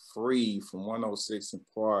 Free from 106 in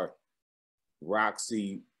Park,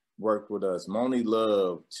 Roxy worked with us, Moni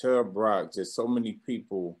Love, Chubb Brock, just so many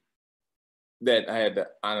people that I had the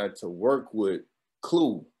honor to work with.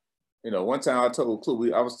 Clue, one time I told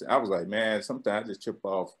Clue, I was like, man, sometimes I just trip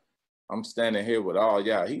off. I'm standing here with all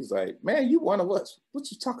y'all. He's like, man, you one of us.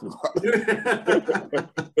 What you talking about?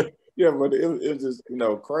 Yeah, but it was just,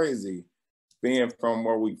 crazy being from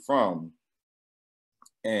where we from.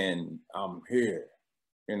 And I'm here,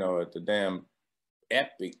 at the damn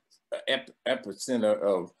epicenter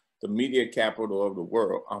of the media capital of the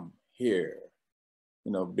world. I'm here,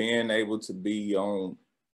 being able to be on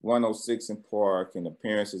 106 in Park and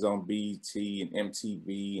appearances on BET and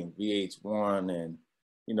MTV and VH1 and,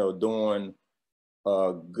 doing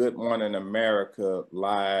Good Morning America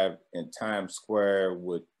live in Times Square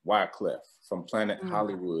with Wyclef from Planet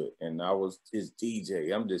Hollywood. And I was his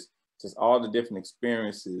DJ. I'm just all the different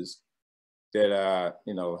experiences that I,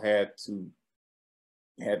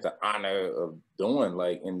 had the honor of doing,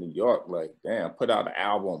 like in New York, like, damn, put out an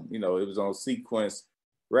album, it was on Sequence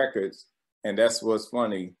Records. And that's what's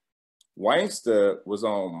funny. Wangsta was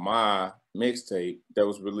on my mixtape that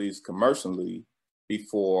was released commercially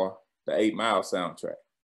before the 8 Mile soundtrack.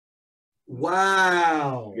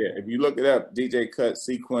 Wow. Yeah, if you look it up, DJ Kut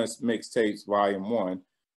Sequence Mixtapes Volume 1,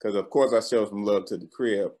 because of course I showed some love to the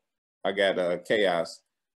crib. I got a Chaos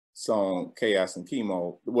song, Chaos and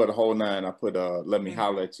Chemo. Well, the whole 9, I put Let Me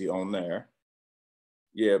Holler at You on there.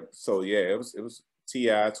 Yeah, so yeah, it was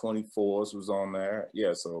T.I. 24s was on there.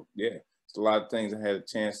 Yeah, so yeah, it's a lot of things I had a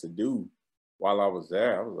chance to do while I was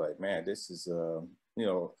there. I was like, man, this is,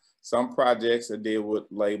 some projects I did with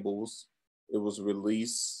labels. It was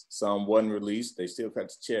released, some wasn't released. They still cut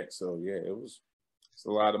the check. So yeah, it's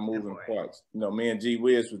a lot of moving parts. Me and G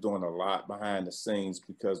Wiz was doing a lot behind the scenes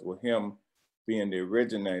because with him being the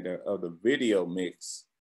originator of the video mix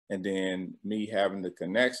and then me having the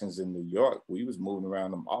connections in New York, we was moving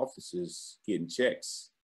around them offices getting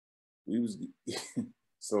checks. It's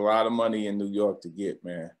a lot of money in New York to get,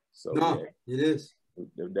 man. So yeah, it is.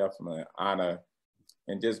 They're definitely an honor.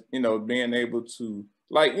 And just, being able to,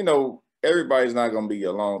 like, everybody's not going to be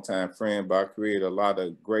a long-time friend, but I create a lot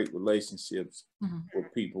of great relationships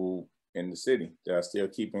with people in the city that I still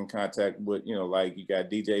keep in contact with, like you got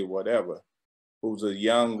DJ Whatever, who's a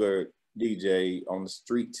younger DJ on the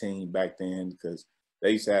street team back then, because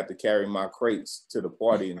they used to have to carry my crates to the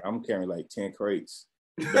party, and I'm carrying like 10 crates,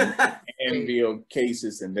 Anvil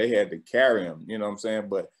cases, and they had to carry them, you know what I'm saying?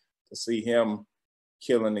 But to see him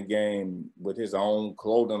killing the game with his own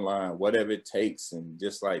clothing line, whatever it takes, and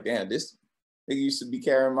just like, damn, this nigga used to be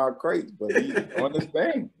carrying my crates, but he's doing this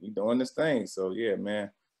thing. He's doing this thing. So yeah, man,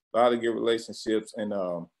 a lot of good relationships. And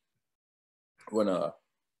when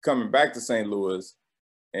coming back to St. Louis,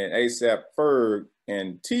 and ASAP Ferg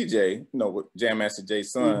and TJ, with Jam Master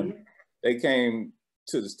Jay's son, they came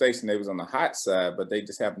to the station. They was on the hot side, but they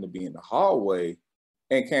just happened to be in the hallway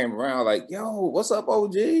and came around like, yo, what's up,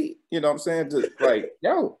 OG? You know what I'm saying? Just like,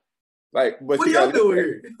 yo, Like, but what are y'all doing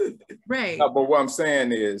here? Right. But what I'm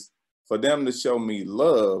saying is, for them to show me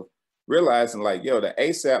love, realizing like, yo, the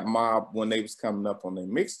ASAP mob, when they was coming up on their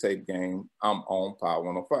mixtape game, I'm on Power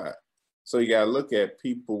 105. So you gotta look at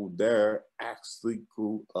people there actually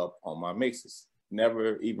grew up on my mixes.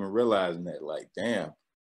 Never even realizing that, like, damn,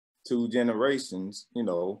 2 generations, you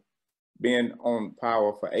know, being on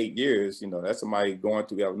Power for 8 years, you know, that's somebody going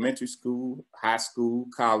through elementary school, high school,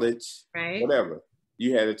 college, right. whatever.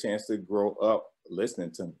 You had a chance to grow up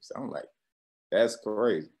listening to me. So I'm like, that's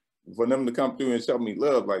crazy. For them to come through and show me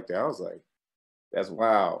love like that, I was like, that's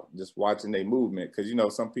wild. Just watching their movement, because you know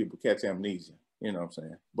some people catch amnesia. You know what I'm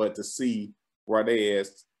saying? But to see where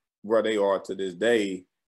they are to this day,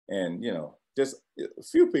 and you know, just a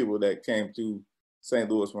few people that came through St.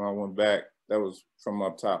 Louis when I went back, that was from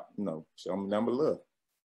up top. You know, show me number love.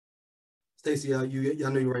 Stacey, y'all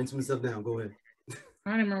know you're writing some stuff down. Go ahead.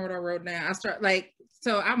 I don't remember what I wrote down.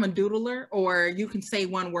 So I'm a doodler, or you can say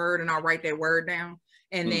one word and I'll write that word down.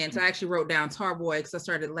 And then, so I actually wrote down Tarboy because I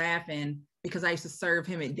started laughing because I used to serve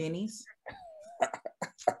him at Denny's.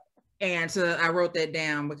 And so I wrote that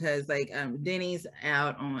down because like Denny's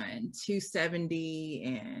out on 270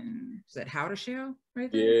 and is that Howdershell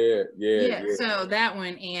right there? Yeah. So that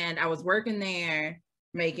one, and I was working there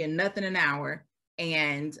making nothing an hour.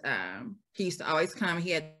 And he used to always come. He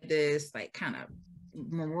had this like kind of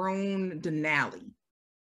maroon Denali.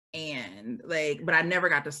 And like, but I never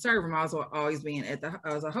got to serve him. I was always being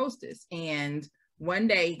I was a hostess. And one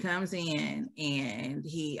day he comes in and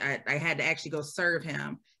I had to actually go serve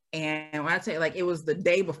him. And when I tell you, like, it was the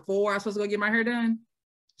day before I was supposed to go get my hair done.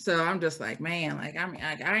 So I'm just like, man, like,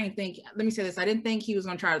 I didn't think, let me say this. I didn't think he was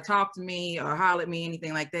going to try to talk to me or holler at me,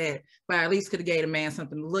 anything like that. But I at least could have gave a man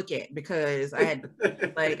something to look at, because I had,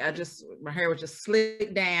 like, my hair was just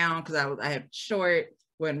slicked down because I had short,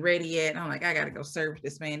 wasn't ready yet. I'm like, I got to go serve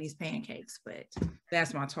this man these pancakes. But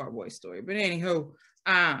that's my Tarboy story. But anywho,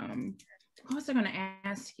 what was I going to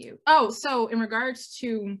ask you? Oh, so in regards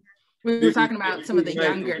to, we were talking about some of the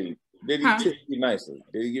younger. Did he tip you nicely?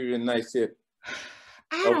 Did he give you a nice tip?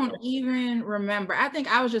 I don't even remember. I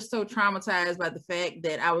think I was just so traumatized by the fact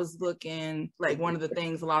that I was looking like one of the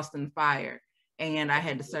things Lost in the Fire, and I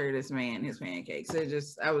had to serve this man his pancakes.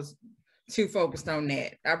 I was too focused on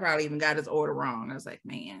that. I probably even got his order wrong. I was like,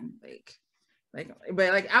 man, let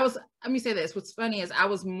me say this. What's funny is I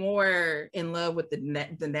was more in love with the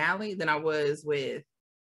Nelly than I was with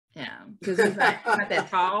him, because he's not that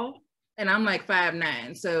tall. And I'm like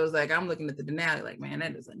 5'9". So it was like, I'm looking at the Denali like, man,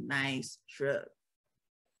 that is a nice truck.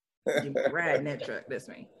 You riding that truck, that's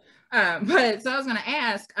me. But so I was going to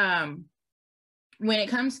ask, when it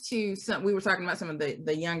comes to we were talking about some of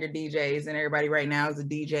the younger DJs, and everybody right now is a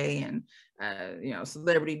DJ, and you know,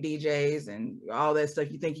 celebrity DJs and all that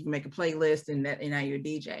stuff. You think you can make a playlist and now you're a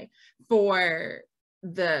DJ. For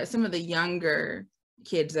some of the younger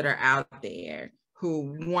kids that are out there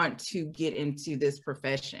who want to get into this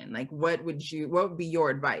profession, like what would be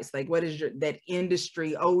your advice? Like, what is that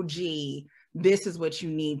industry OG? This is what you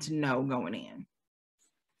need to know going in.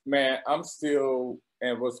 Man, I'm still,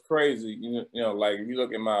 and what's crazy, you know, like if you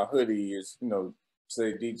look at my hoodie, is, you know,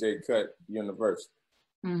 say DJ Kut University.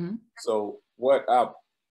 Mm-hmm. So what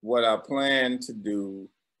I plan to do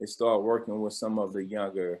is start working with some of the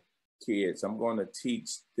younger kids. I'm going to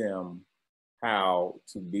teach them how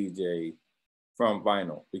to DJ from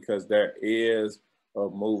vinyl, because there is a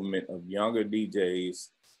movement of younger DJs.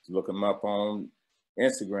 Look them up on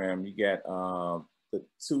Instagram. You got the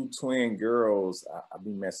 2 twin girls. I'll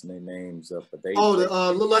be messing their names up, but the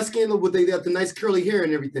little light skin with they got the nice curly hair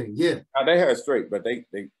and everything. Yeah, they hair straight, but they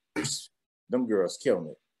them girls killing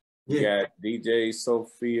it. You got DJ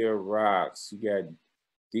Sophia Rocks. You got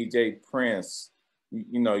DJ Prince.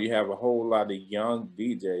 You know, you have a whole lot of young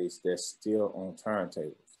DJs that's still on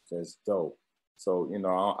turntables. That's dope. So, you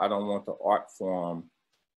know, I don't want the art form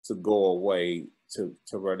to go away to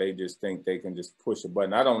where they just think they can just push a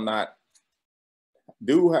button. I don't not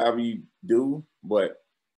do however you do, but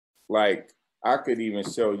like I could even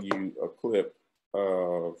show you a clip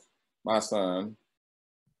of my son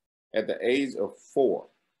at the age of 4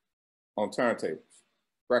 on turntables,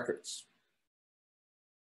 records.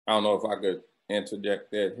 I don't know if I could interject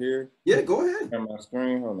that here. Yeah, go ahead. On my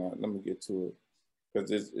screen, hold on, let me get to it, because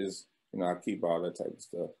this is, you know, I keep all that type of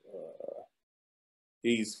stuff.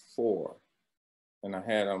 He's 4, and I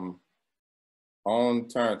had him on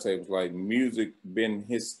turntables, like music been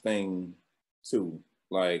his thing too.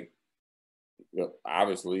 Like,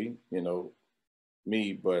 obviously, you know,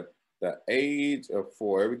 me, but the age of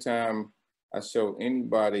 4, every time I show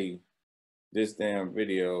anybody this damn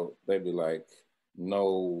video, they be like,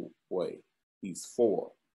 no way, he's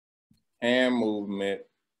 4. hand movement,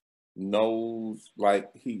 knows,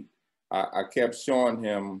 like I kept showing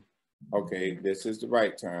him, okay, this is the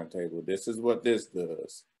right turntable. This is what this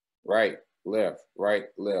does. Right, left, right,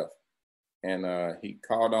 left. And he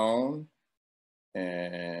caught on,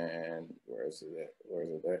 and where is it at? Where is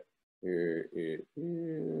it at? Here it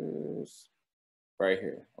is. Right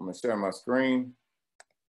here. I'm gonna share my screen.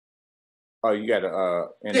 Oh, you got to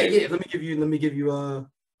yeah. Let me give you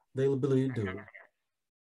availability to do it.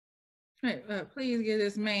 Right, please give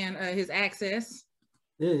this man his access.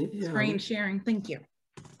 Yeah. Screen sharing. Thank you.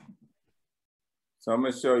 So I'm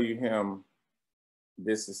gonna show you him.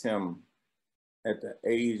 This is him at the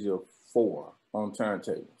age of 4 on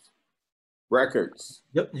turntables. Records.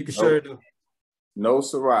 Yep, you can share it. No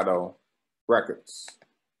Serato. Records.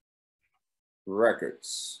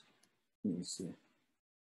 Records. Let me see.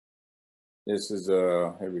 This is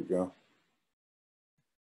here we go.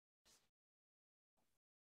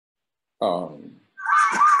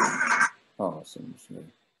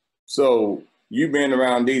 So you've been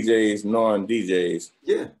around DJs, knowing DJs.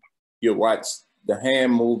 Yeah. You watch the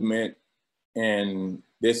hand movement, and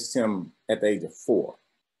this is him at the age of 4.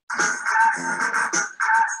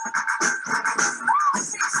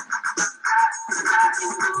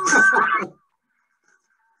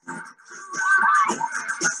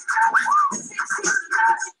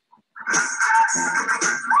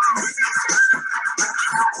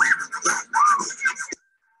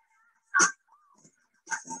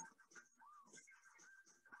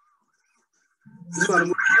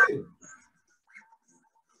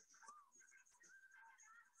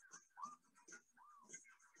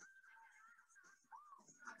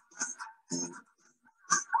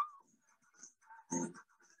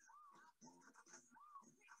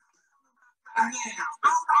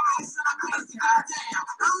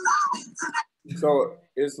 So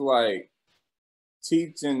it's like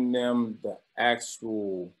teaching them the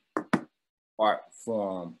actual art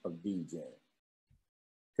form of DJing.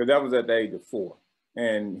 Because that was at the age of 4.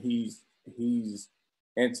 And he's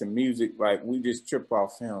into music, like we just trip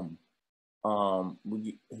off him.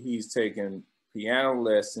 He's taking piano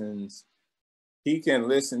lessons. He can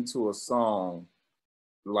listen to a song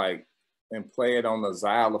like and play it on the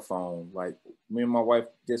xylophone. Like me and my wife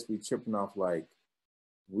just be tripping off like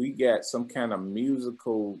we got some kind of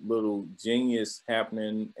musical little genius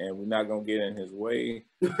happening and we're not gonna get in his way.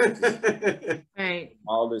 Right.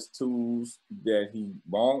 All his tools that he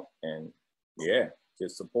want, and yeah,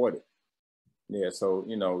 just support it. Yeah, so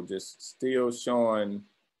just still showing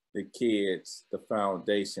the kids the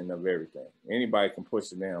foundation of everything. Anybody can push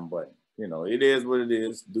the damn button. It is what it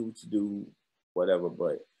is. Do what you do, whatever.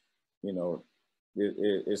 But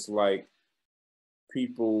it's like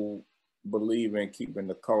people believe in keeping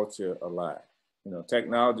the culture alive.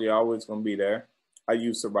 Technology always gonna be there. I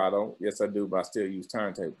use Serato, yes I do, but I still use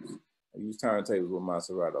turntables. I use turntables with my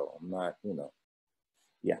Serato. I'm not,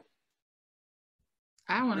 yeah.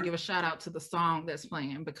 I want to give a shout out to the song that's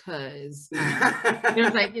playing because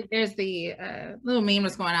there's the little meme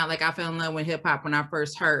that's going out like I fell in love with hip hop when I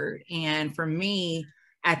first heard, and for me,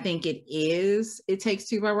 I think it Takes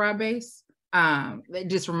Two by Rob Bass. It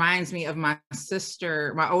just reminds me of my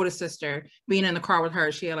oldest sister, being in the car with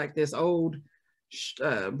her. She had like this old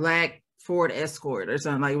black Ford Escort or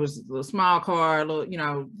something, like it was a little small car, a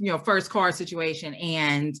little, first car situation.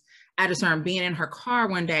 And I just remember being in her car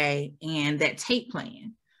one day and that tape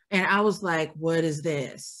playing. And I was like, what is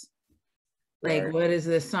this? Like, right. What is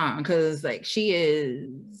this song? Because like she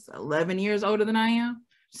is 11 years older than I am.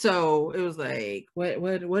 So it was like,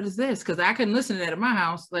 what is this? Because I couldn't listen to that at my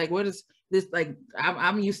house. Like, what is this? Like,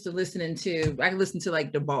 I'm used to listening to, I can listen to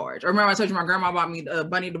like DeBarge. Or remember I told you my grandma bought me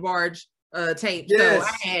Bunny DeBarge tape. Yes. So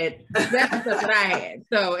I had that stuff that I had.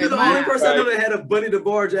 So you're the only person I know that had a Bunny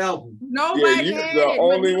DeBarge album. Nobody you're had the it,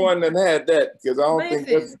 only one that had that, because I don't think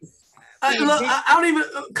that's... I don't even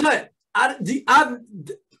Cut.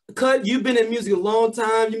 Cut, you've been in music a long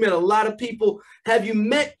time. You met a lot of people. Have you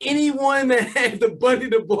met anyone that had the Bunny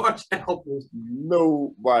DeBarge album?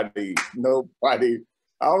 Nobody.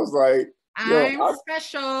 I was like, I'm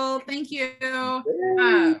special. Thank you.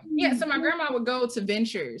 Yeah, so my grandma would go to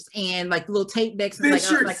Ventures and like little tape decks. And like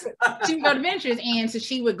she would go to Ventures, and so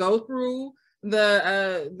she would go through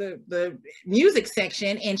the music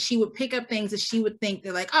section, and she would pick up things that she would think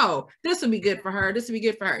that like, oh, this would be good for her. This would be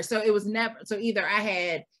good for her. So it was never. So either I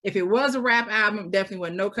had, if it was a rap album, definitely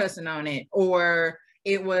wasn't no cussing on it, or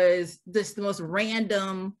it was just the most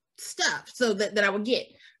random stuff. So that I would get.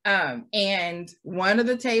 And one of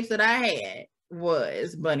the tapes that I had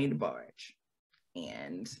was Bunny DeBarge.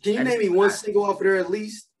 And can you name me one single off of there at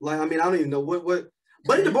least? Like, I mean, I don't even know what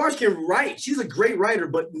Bunny DeBarge can write. She's a great writer,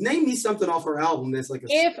 but name me something off her album that's like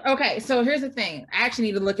okay, so here's the thing. I actually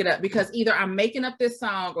need to look it up because either I'm making up this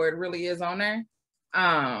song or it really is on there.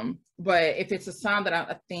 But if it's a song that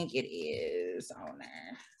I think it is on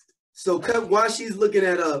there. So Cut, while she's looking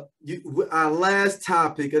that up, our last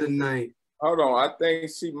topic of the night. Hold on, I think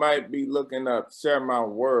she might be looking up Share My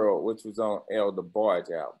World, which was on L. DeBarge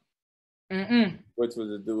album. Which was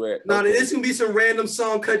a duet. Now, this gonna be some random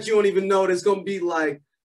song Cut you don't even know. It's gonna be like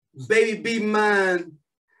Baby Be Mine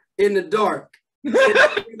in the Dark.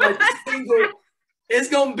 It's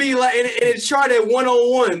gonna be like, and it charted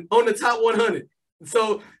 101 on the top 100.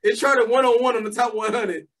 So it charted 101 on the top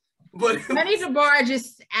 100. But Bunny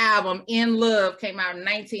DeBarge's album In Love came out in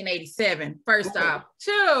 1987. First off,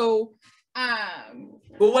 two.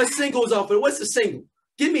 But what singles off it? What's the single?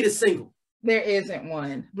 Give me the single. There isn't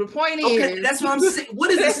one. The point is, that's what I'm saying.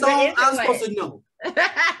 What is the song I'm supposed to know?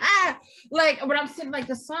 Like, but I'm saying, like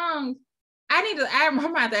the song. I'm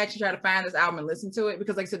gonna have to actually try to find this album and listen to it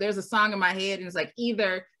because, like, so there's a song in my head, and it's like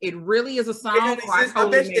either it really is a song, or I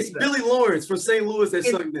bet it's Billy Lawrence from St. Louis that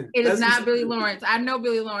sung that. It is not Billy Lawrence. I know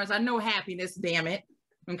Billy Lawrence. I know Happiness. Damn it.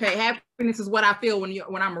 Okay, happiness is what I feel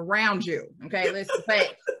when I'm around you. Okay, listen,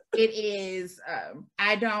 but it is.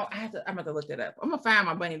 I'm gonna look it up. I'm gonna find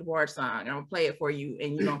my Bunny DeBarge song and I'm gonna play it for you,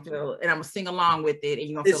 and you're gonna feel, and I'm gonna sing along with it, and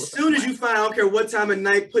you're gonna feel. As soon as you find, I don't care what time of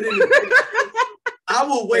night, put it in the I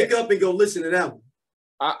will wake up and go listen to that one.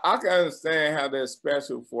 I can understand how that's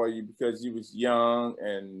special for you because you was young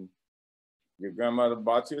and your grandmother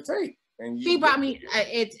bought you a tape. And she bought me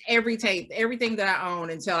it's every tape, everything that I own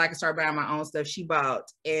until I could start buying my own stuff. She bought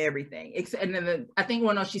everything. And then I think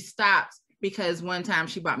she stopped because one time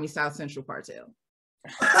she bought me South Central Cartel.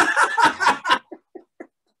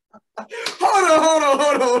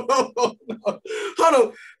 Hold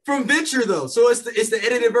on. From Venture though, so it's the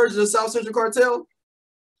edited version of South Central Cartel.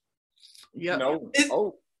 Yep. No,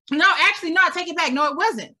 actually, no. I take it back. No, it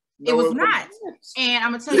wasn't. It was not. And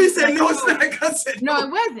I'm gonna tell you. He said no, it's not. No, it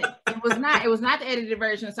wasn't. It was not. It was not the edited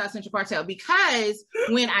version of South Central Cartel because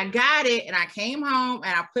when I got it and I came home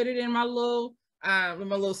and I put it in my little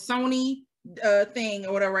Sony thing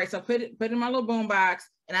or whatever, right? So I put it in my little boombox.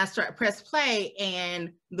 And I press play,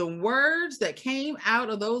 and the words that came out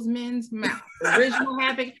of those men's mouth,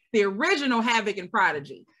 the original Havoc and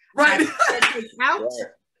Prodigy, right?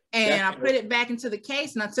 And I put it back into the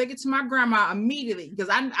case, and I took it to my grandma immediately because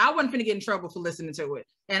I wasn't gonna get in trouble for listening to it.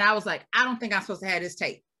 And I was like, I don't think I'm supposed to have this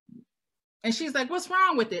tape. And she's like, what's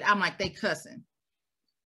wrong with it? I'm like, they cussing.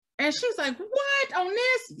 And she's like, what on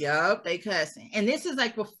this? Yup, they cussing. And this is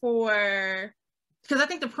like before, because I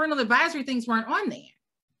think the parental advisory things weren't on there.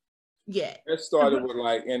 Yeah. It started with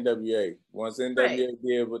like NWA. Once NWA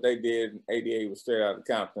did what they did, 88 was straight out of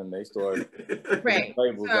Compton. They started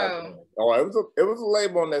labels out there. It was a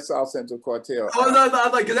label on that South Central Cartel. Oh no,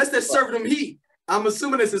 like, because that's that serving them heat. I'm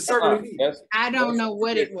assuming it's a serving them heat. I don't know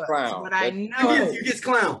what it was, but I know you get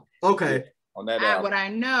clown. Okay. On that album. What I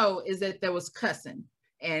know is that there was cussing,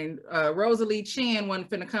 and Rosalie Chin wasn't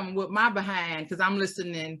finna come with my behind because I'm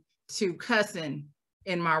listening to cussing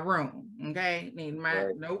in my room. Okay,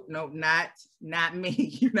 nope, not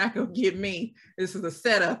me. You're not gonna get me. This is a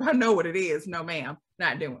setup. I know what it is. No, ma'am,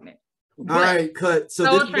 not doing it. All right, cut. So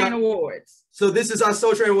Soul Train Awards. So this is our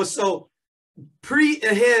Soul Train was so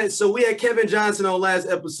ahead. So we had Kevin Johnson on last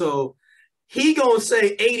episode. He gonna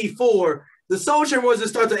say 84. The Soul Train was to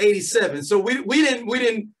start to 87. So we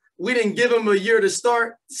didn't give him a year to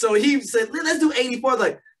start. So he said, let's do 84.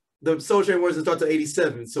 Like the Soul Train was to start to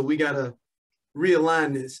 87. So we gotta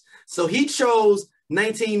realign this. So he chose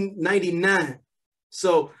 1999.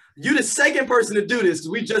 So you're the second person to do this because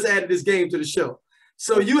we just added this game to the show.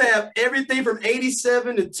 So you have everything from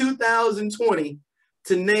 87 to 2020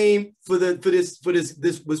 to name for this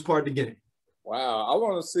part of the game. Wow, I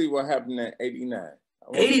want to see what happened in 89.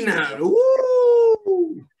 89.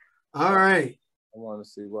 Woo! All right. I want to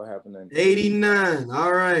see what happened in 89.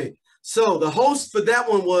 All right. So the host for that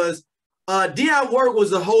one was Dionne Warwick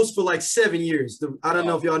was the host for like 7 years. I don't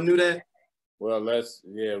know if y'all knew that. Well,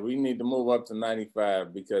 we need to move up to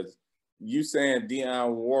 95 because you saying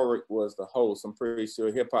Dionne Warwick was the host. I'm pretty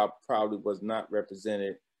sure hip hop probably was not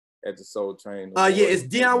represented at the Soul Train. Yeah, it's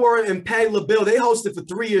Dionne Warwick and Patti LaBelle. They hosted for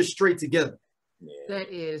 3 years straight together. Yeah.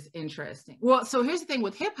 That is interesting. Well, so here's the thing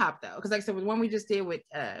with hip hop though, because like I said, with one we just did with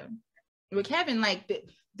Kevin, like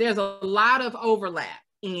there's a lot of overlap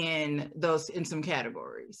in some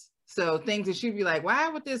categories. So things that you'd be like, why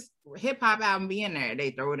would this hip hop album be in there? They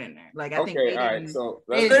throw it in there. Like I think. Okay, all right. So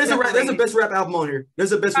there's a best rap album on here.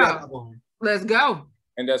 There's a best rap album on here. Let's go.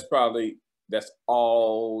 And that's the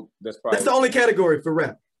only category for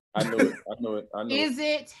rap. I knew it. I knew it. I knew Is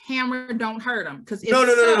it Hammer Don't Hurt Him? Because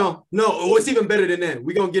No. Oh, it's even better than that.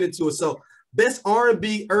 We're gonna get into it. So, best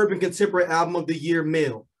R&B urban contemporary album of the year,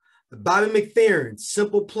 male. Bobby McFerrin,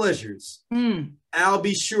 Simple Pleasures. Al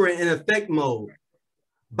B. Sure in Effect Mode.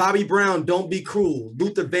 Bobby Brown, Don't Be Cruel.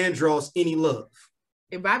 Luther Vandross, Any Love.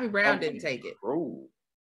 If Bobby Brown didn't take it. Cruel.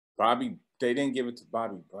 Bobby, they didn't give it to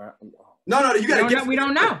Bobby Brown. No, you gotta guess. We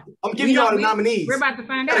don't know. I'm giving you all the nominees. We're about to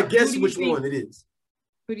find out. You gotta guess which one it is.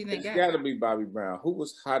 Who do you think? It's got to be Bobby Brown. Who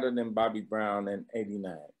was hotter than Bobby Brown in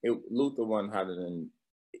 '89? Luther wasn't hotter than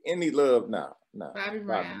Any Love. No. Bobby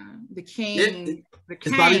Brown, the king. The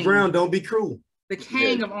king. It's Bobby Brown. Don't Be Cruel. The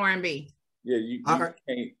king of R&B. Yeah, you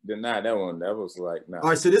can't deny that one. That was like, no. All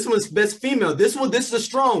right, so this one's best female. This is a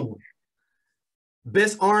strong one.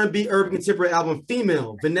 Best R&B urban contemporary album,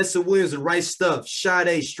 female. Vanessa Williams, The Right Stuff.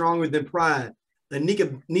 Sade, Stronger Than Pride.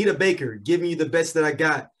 Anita Baker, Giving You the Best That I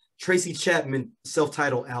Got. Tracy Chapman,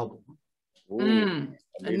 self-titled album.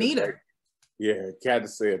 Anita. Yeah, got to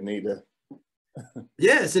say Anita.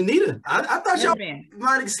 Yeah, it's Anita. I thought y'all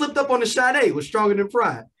might have slipped up on the Sade with Stronger Than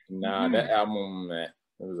Pride. Nah, that album, man,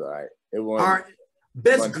 it was all right. It was. All right.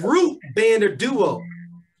 Best group, band, or duo.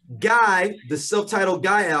 Guy, the self-titled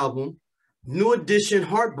Guy album. New Edition,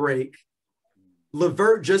 Heartbreak.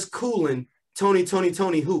 Levert, Just Coolin'. Tony,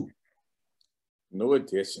 Who? New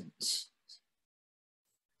Edition. It's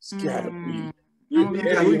gotta be. Who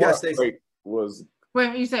you got, Stacey?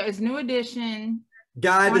 Wait, you said it's New Edition.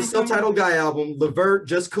 Guy, the self-titled Guy album. Levert,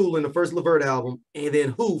 Just Coolin', the first Levert album. And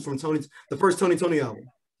then Who from the first Tony album.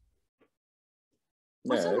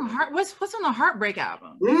 What's on the Heartbreak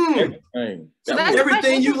album? Everything. So that's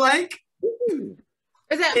everything you like.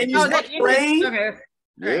 Is that? Rain? Okay.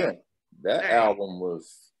 Yeah, that album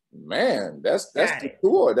was, man. That's the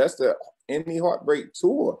tour. That's the Any Heartbreak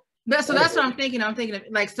tour. That's what I'm thinking. I'm thinking of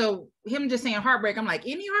like, so him just saying Heartbreak. I'm like,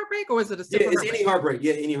 Any Heartbreak, or is it a simple? Yeah, it's Any Heartbreak.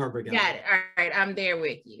 Yeah, Any Heartbreak. Got it. All right, I'm there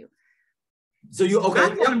with you. So you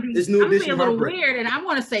okay? It's New Edition. I'm a little weird, and I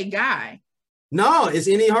want to say Guy. No, it's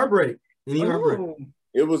Any Heartbreak. Heartbreak.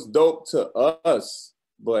 It was dope to us,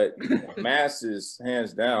 but masses,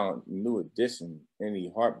 hands down, New Edition,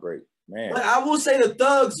 Any Heartbreak, man. But I will say the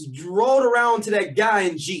thugs rolled around to that guy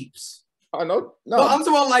in Jeeps. I know. No, I'm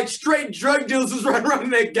talking about like straight drug dealers was running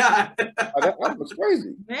around that guy. That was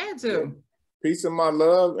crazy. Man, too. Peace of My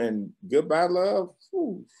Love and Goodbye Love.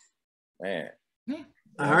 Ooh, man.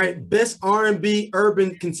 All right, best R&B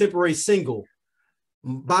urban contemporary single.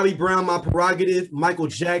 Bobby Brown, My Prerogative. Michael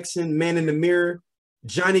Jackson, Man in the Mirror.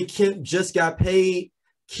 Johnny Kemp, Just Got Paid.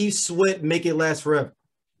 Keith Sweat, Make It Last Forever.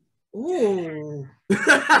 Ooh.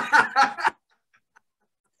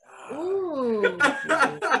 Ooh.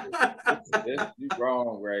 You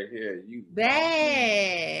wrong right here.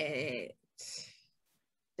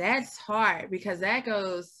 That's hard because that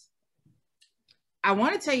goes. I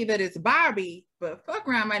want to tell you that it's Bobby, but fuck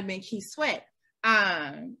around might have been Keith Sweat.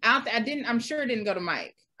 I'm sure it didn't go to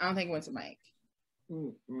Mike. I don't think it went to Mike.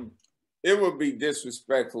 It would be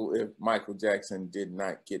disrespectful if Michael Jackson did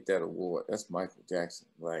not get that award. That's Michael Jackson.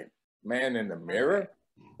 Like, Man in the Mirror,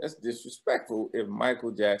 that's disrespectful if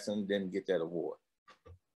Michael Jackson didn't get that award.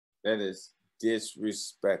 That is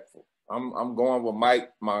disrespectful. I'm going with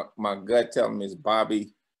Mike. My gut telling me it's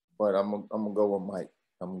Bobby, but I'm gonna go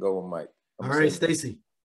with Mike. All right, Stacey.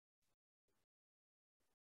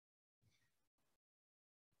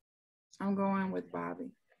 I'm going with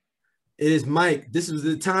Bobby. It is Mike. This was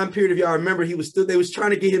the time period, if y'all remember, they was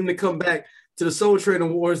trying to get him to come back to the Soul Train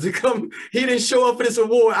Awards to come. He didn't show up for this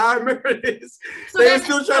award. I remember this. So they were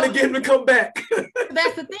still trying to get him to come back.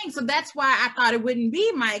 That's the thing. So that's why I thought it wouldn't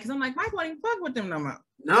be Mike, because I'm like, Mike won't even fuck with them no more.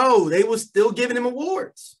 No, they was still giving him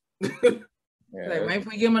awards. Like, maybe if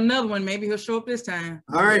we give him another one, maybe he'll show up this time.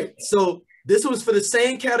 All right. So this was for the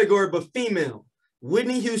same category, but female.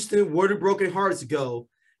 Whitney Houston, Where Do Broken Hearts Go?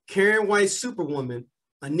 Karen White, Superwoman.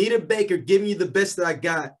 Anita Baker, Giving You the Best That I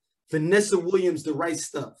Got. Vanessa Williams, The Right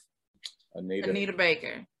Stuff. Anita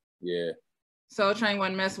Baker. Yeah. Soul Train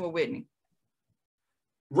wasn't messing with Whitney.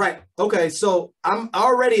 Right. Okay. So I'm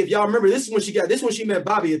already, if y'all remember, this is when she met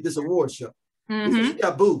Bobby at this award show. Mm-hmm. She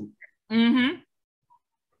got booed. Mm-hmm.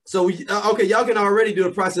 So okay, y'all can already do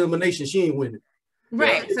the process of elimination. She ain't winning.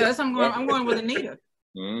 Right. Yeah. So that's I'm going with Anita.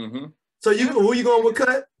 Mm-hmm. So who you going with,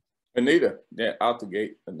 Cut? Anita. Yeah, out the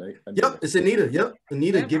gate. Anita. Yep, it's Anita. Yep,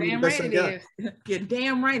 Anita. Give me the best I got. You're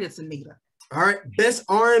damn right, it's Anita. All right, best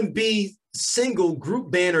R&B single,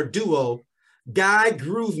 group, band, or duo. Guy,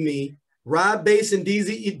 Groove Me. Rob Bass and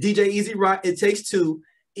DJ Easy Rock, It Takes Two.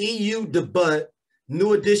 EU, The Butt.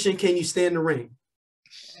 New Edition, Can You Stand the Rain?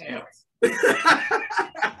 Damn.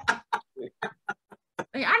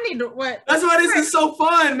 Like, I need to what? That's why this is so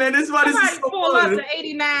fun, man. This is why this is so pull fun. up the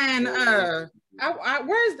 89.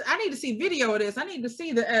 I need to see video of this. I need to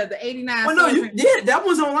see the 89. Oh no, that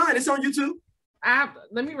one's online. It's on YouTube.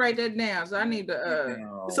 Let me write that down. So I need to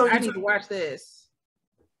I need to watch this.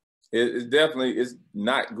 It's definitely, it's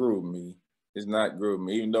not Groove Me. It's not Groove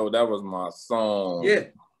Me, even though that was my song. Yeah,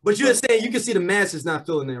 but you're saying you can see the masses not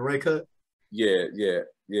feeling that, right, Cut? Yeah.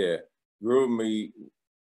 Groove Me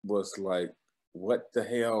was like, what the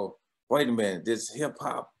hell? Wait a minute, this hip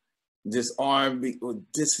hop, this R&B,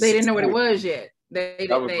 this. They didn't know what it was yet.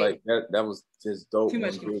 That was just dope. Too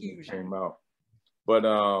much confusion came out. But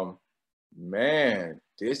man,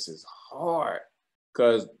 this is hard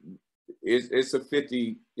because it's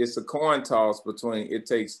a coin toss between It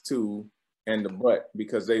Takes Two and the Butt,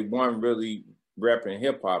 because they weren't really repping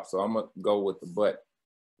hip hop. So I'm gonna go with the Butt.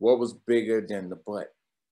 What was bigger than the Butt?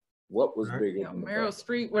 What was bigger than the Meryl Butt?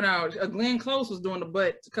 Streep went out. Glenn Close was doing the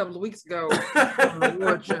Butt a couple of weeks ago on the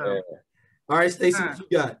award show. Yeah. All right, Stacey, what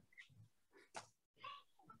you got?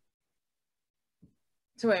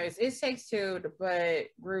 So anyways, It Takes Two, the Butt,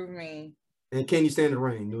 Groove Me. And Can You Stand the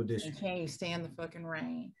Rain? New Edition. And Can You Stand the Fucking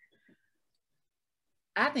Rain?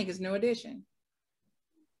 I think it's New Edition.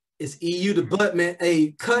 It's EU the Butt, man.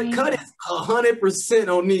 Hey, Cut is 100%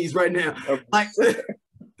 on these right now. Like,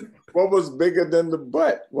 what was bigger than the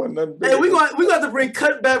Butt? Hey, we got to bring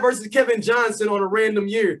Cut back versus Kevin Johnson on a random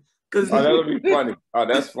year. That'll be funny. Oh,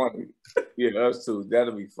 that's funny. Yeah, us too.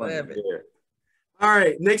 That'll be funny. Yeah. All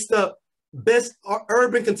right, next up, Best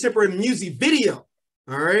Urban Contemporary Music Video.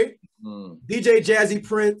 All right. DJ Jazzy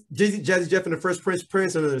Jeff and the Fresh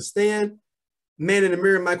Prince Under the Stand, Man in the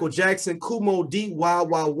Mirror, Michael Jackson, Kumo D, Wild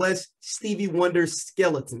Wild West, Stevie Wonder,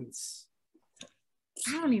 Skeletons.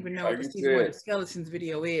 I don't even know what the Stevie Wonder Skeletons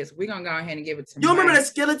video is. We're gonna go ahead and give it to you remember that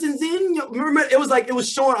Skeletons in? You remember it was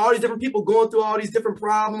showing all these different people going through all these different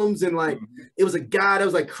problems, and like it was a guy that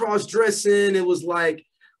was like cross-dressing. It was like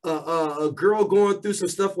a girl going through some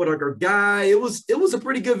stuff with like her guy. It was a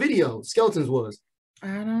pretty good video. Skeletons was. I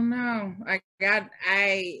don't know.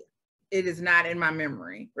 It is not in my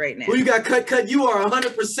memory right now. Well, you got Cut. You are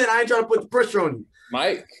 100%. I ain't trying to put the pressure on you.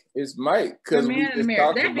 Mike. It's Mike. The Man in the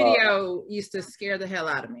Mirror. That video used to scare the hell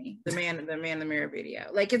out of me. The Man in the Mirror video.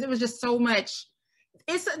 Like, it was just so much.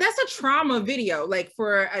 That's a trauma video. Like,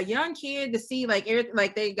 for a young kid to see, like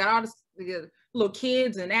they got all the little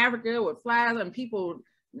kids in Africa with flies and people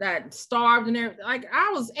that starved and everything. Like, I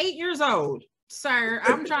was 8 years old, sir.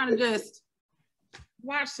 I'm trying to just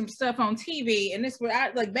watch some stuff on TV, and this was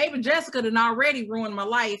like Baby Jessica done already ruined my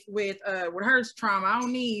life with her trauma. I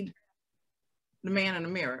don't need the Man in the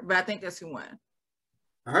Mirror, but I think that's who won.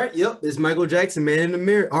 All right, yep, it's Michael Jackson, Man in the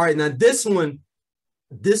Mirror. All right, now this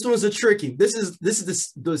one's a tricky. This is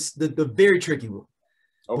the very tricky one.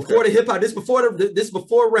 Okay. Before the hip hop, this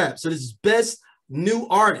before rap. So this is Best New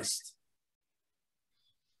Artist.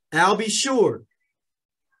 I'll Be Sure,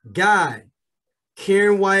 Guy,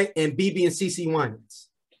 Karen White, and BB and CeCe Winans.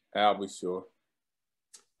 I'll Be Sure.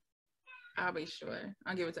 I'll Be Sure.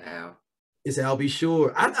 I'll give it to Al. It's I'll Be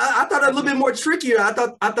Sure. I thought a little bit more trickier. I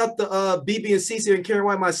thought the BB and CeCe and Karen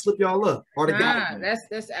White might slip y'all up. Or the guy.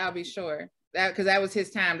 That's I'll Be Sure. Because that was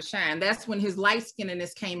his time to shine. That's when his light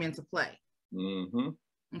skinness came into play. Mm-hmm.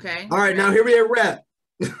 Okay. All right, now here we have rap.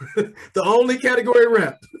 The only category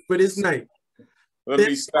rap for this night. Let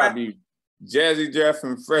me stop you. Jazzy Jeff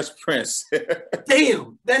and Fresh Prince.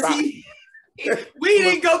 Damn, that's he. We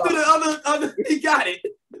didn't go through the other. He got it.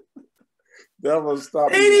 That was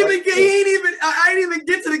stop. I didn't even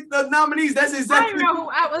get to the nominees. That's exactly. I don't know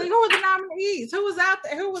who was the nominees. Who was out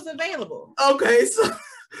there? Who was available? Okay, so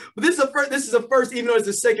this is a first, even though it's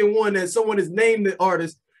the second one that someone has named the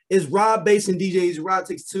artist. Is Rob Bass and DJs. Rob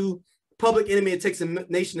Takes Two, Public Enemy, It Takes a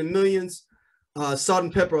Nation of Millions, Salt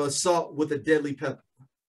and Pepper, Assault with a Deadly Pepper.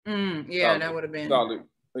 Yeah, that would have been.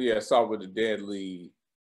 Assault with a Deadly.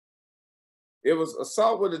 It was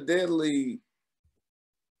Assault with a Deadly.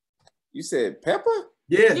 You said Pepper?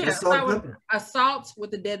 Yeah, Assault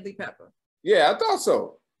with a Deadly Pepper. Yeah, I thought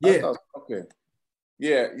so. Yeah. Okay.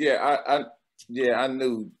 Yeah, I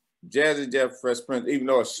knew Jazzy Jeff, Fresh Prince, even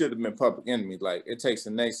though it should have been Public Enemy. Like, It Takes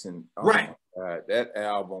a Nation. Oh, right. That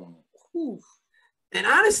album. Whew. And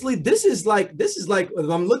honestly, this is like if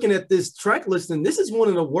I'm looking at this track list, and this is one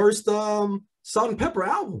of the worst Salt and Pepper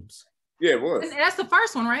albums. Yeah, it was. And that's the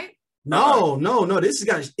first one, right? No. This has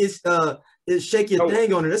got it's Shake Your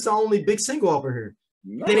Thing on it. That's the only big single off of here.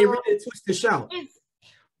 No. Then they really Twist and Shout.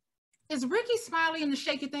 Is Ricky Smiley in the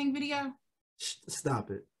Shake Your Thing video?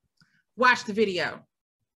 Stop it. Watch the video.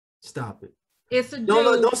 Stop it. It's a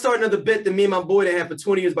don't start another bit that me and my boy that had for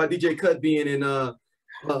 20 years by DJ Kut being in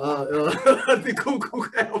the cuckoo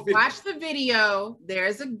outfit. Watch the video.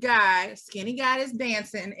 There's a guy, skinny guy that's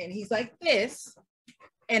dancing, and he's like this.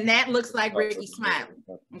 And that looks like Ricky smiling.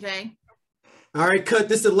 Okay. All right, Cut.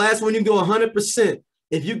 This is the last one. You can go 100%.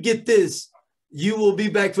 If you get this, you will be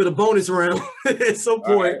back for the bonus round at some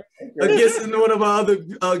point against one of our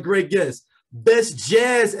other great guests. Best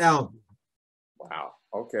jazz album. Wow.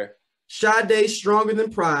 Okay. Sade, Stronger Than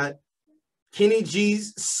Pride. Kenny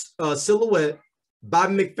G's Silhouette.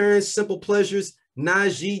 Bobby McFerrin's Simple Pleasures.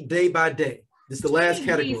 Najee, Day by Day. This is the last Kenny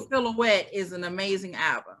category. G's Silhouette is an amazing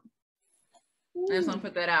album. I just want to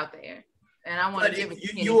put that out there. And I want to give it to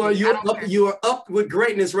Kenny G. You are up with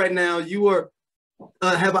greatness right now. You are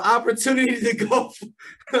have an opportunity to go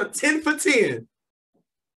 10 for 10.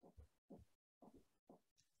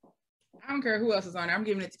 I don't care who else is on there. I'm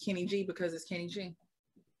giving it to Kenny G because it's Kenny G.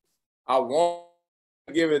 I want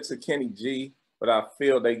to give it to Kenny G, but I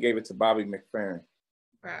feel they gave it to Bobby McFerrin.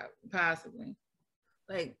 Possibly.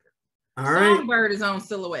 Like, all right. Songbird is on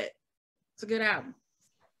Silhouette. It's a good album.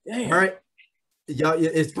 Damn. All right. Y'all,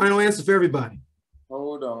 it's final answer for everybody.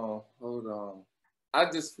 Hold on.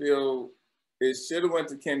 I just feel it should have went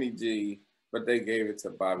to Kenny G, but they gave it to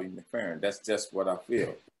Bobby McFerrin. That's just what I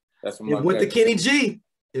feel. That's what it went to Kenny G.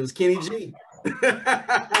 It was Kenny G.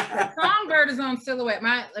 Songbird is on Silhouette.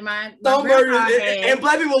 My Songbird and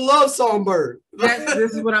black people love Songbird.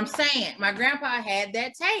 This is what I'm saying. My grandpa had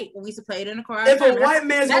that tape, and we used to play it in the car. If a white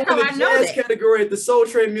man's going to the jazz category at the Soul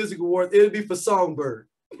Train Music Awards, it would be for Songbird.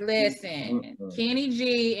 Listen, Kenny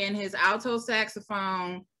G and his alto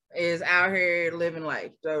saxophone is out here living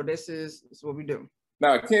life. So this is what we do.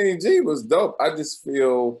 Now, Kenny G was dope. I just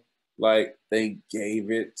feel like they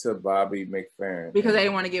gave it to Bobby McFerrin. Because they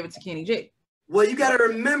didn't want to give it to Kenny G. Well, you got to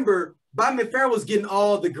remember, Bobby McFerrin was getting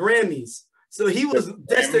all the Grammys. So he was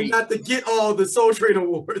destined not to get all the Soul Train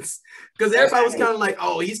Awards. Because everybody was kind of like,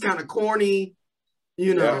 oh, he's kind of corny,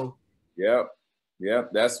 you know.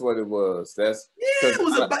 Yep, that's what it was. That's it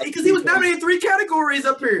was because he was nominated in 3 categories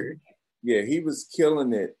up here. Yeah, he was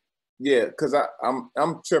killing it. Yeah, because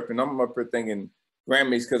I'm tripping. I'm up here thinking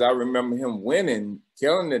Grammys because I remember him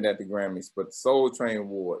killing it at the Grammys, but Soul Train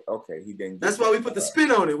Award, okay, he didn't. That's why we put the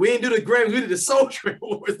spin on it. We didn't do the Grammys, we did the Soul Train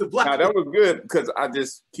Awards. The black. Now, that was good because I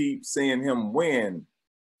just keep seeing him win,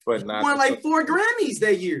 but not. He won like 4 Grammys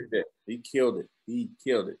that year. Yeah, he killed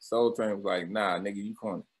it. Soul Train was like, nah, nigga, you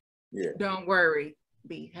corny. Yeah. Don't worry.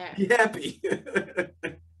 Be happy. Be happy.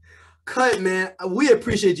 Cut, man. We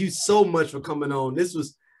appreciate you so much for coming on. This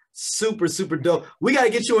was super, super dope. We got to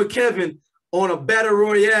get you and Kevin on a battle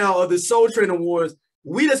royale of the Soul Train Awards.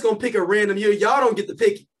 We just going to pick a random year. Y'all don't get to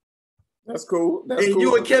pick it. That's cool.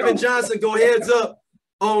 You and Kevin Johnson go heads up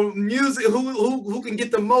on music. Who can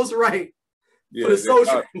get the most right for the Soul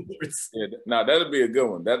Train Awards. Yeah, now that'll be a good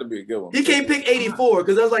one. He can't pick 84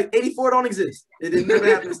 because I was like, 84 don't exist. It never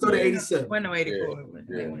happened. It started 87. When no 84.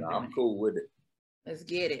 I'm cool with it. Let's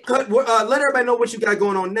get it. Let everybody know what you got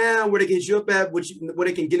going on now, where they get you up at, where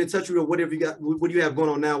they can get in touch with you, or whatever you got. What do you have going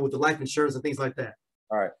on now with the life insurance and things like that?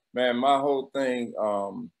 All right, man. My whole thing,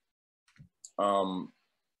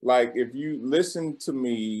 like if you listen to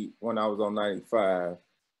me when I was on 95,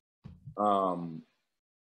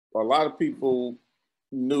 a lot of people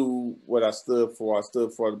knew what I stood for. I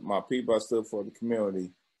stood for my people. I stood for the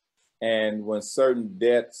community. And when certain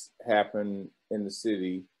deaths happen in the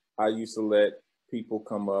city, I used to let people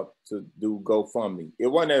come up to do GoFundMe. It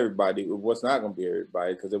wasn't everybody. It was not going to be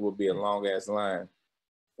everybody because it would be a long ass line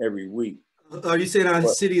every week. Are you saying our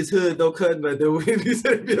city is hood, though, Cut, but you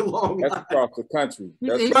said it'd be a long line. That's across the country. I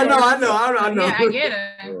know. Yeah, I get it.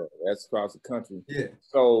 Yeah, that's across the country. Yeah.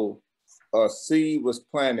 So a seed was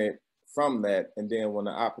planted from that. And then when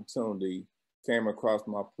the opportunity came across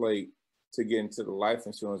my plate to get into the life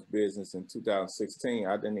insurance business in 2016,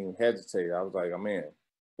 I didn't even hesitate. I was like, I'm in.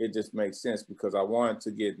 It just makes sense because I wanted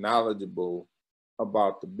to get knowledgeable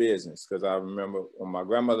about the business. Because I remember when my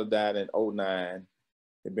grandmother died in 2009,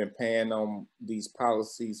 they've been paying on these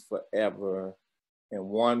policies forever. And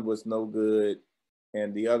one was no good.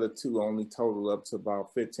 And the other 2 only total up to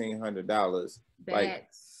about $1,500. Like,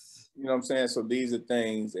 you know what I'm saying? So these are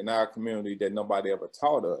things in our community that nobody ever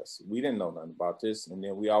taught us. We didn't know nothing about this. And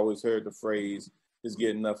then we always heard the phrase, just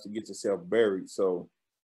get enough to get yourself buried. So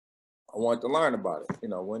I wanted to learn about it. You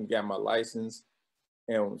know, went and got my license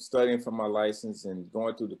and studying for my license and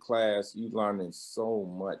going through the class, you learning so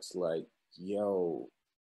much like, yo,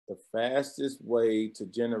 the fastest way to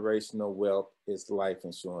generational wealth is life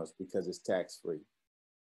insurance because it's tax-free.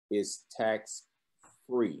 It's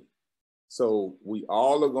tax-free. So we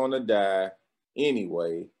all are going to die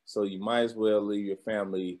anyway. So you might as well leave your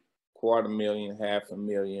family $250,000, $500,000, $1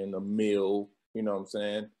 million You know what I'm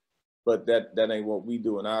saying? But that ain't what we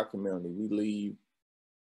do in our community. We leave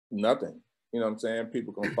nothing. You know what I'm saying?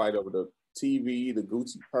 People gonna fight over the TV, the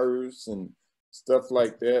Gucci purse, and stuff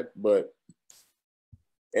like that. But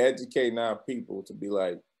educating our people to be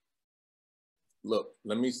like, look,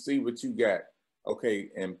 let me see what you got. Okay,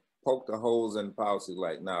 and poke the holes in the policy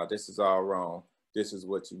like, nah, this is all wrong. This is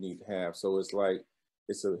what you need to have. So it's like,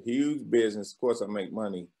 it's a huge business. Of course, I make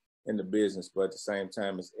money in the business, but at the same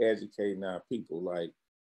time, it's educating our people. Like,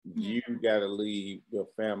 you got to leave your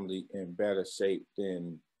family in better shape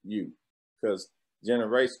than you. Because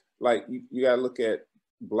generation, like, you got to look at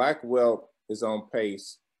Black wealth is on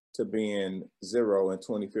pace to being 0 in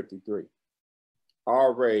 2053.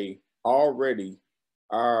 Already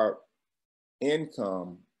our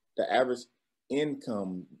income, the average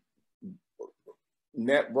income,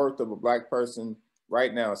 net worth of a Black person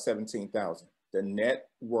right now is 17,000. The net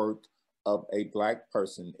worth of a Black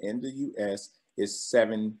person in the U.S. is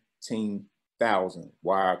 17,000,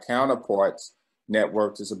 while our counterparts' net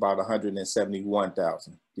worth is about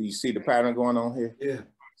 171,000. Do you see the pattern going on here? Yeah.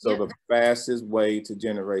 So the fastest way to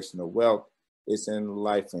generational wealth is in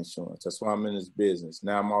life insurance. That's why I'm in this business.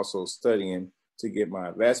 Now I'm also studying to get my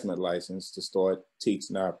investment license to start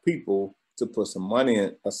teaching our people to put some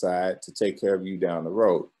money aside to take care of you down the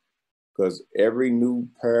road. Because every new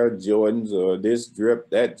pair of Jordans or this drip,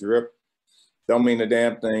 that drip, don't mean a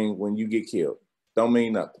damn thing when you get killed. Don't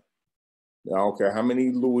mean nothing. I don't care how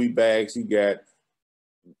many Louis bags you got,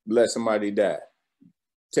 let somebody die.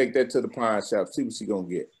 Take that to the pawn shop, see what you're gonna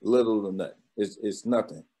get. Little or nothing. It's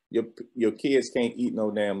nothing. Your kids can't eat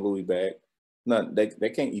no damn Louis bag. Nothing. They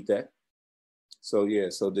can't eat that. So yeah,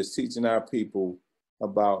 so just teaching our people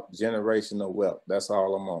about generational wealth. That's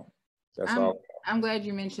all I'm on. That's all. I'm glad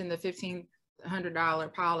you mentioned the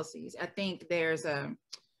 $1,500 policies. I think there's and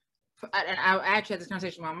I actually had this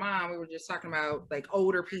conversation with my mom. We were just talking about like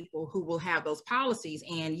older people who will have those policies,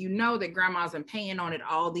 and you know that grandma's been paying on it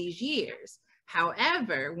all these years.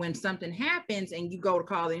 However, when something happens and you go to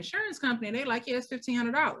call the insurance company, they're like, yeah, it's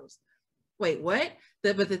 $1,500. Wait, what?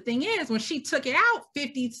 But the thing is, when she took it out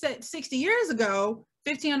 50, 60 years ago,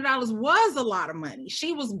 $1,500 was a lot of money.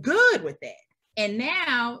 She was good with that. And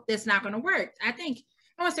now that's not going to work. I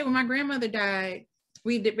want to say when my grandmother died,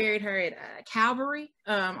 we buried her at Calvary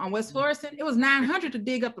on West Florissant. It was $900 to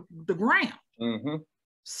dig up the ground. Mm-hmm.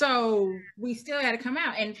 So we still had to come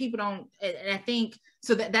out, and people don't, and I think,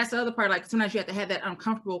 so that's the other part, like sometimes you have to have that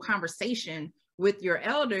uncomfortable conversation with your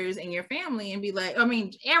elders and your family and be like, I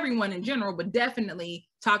mean, everyone in general, but definitely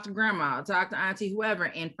talk to grandma, talk to auntie, whoever,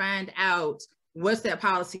 and find out what's that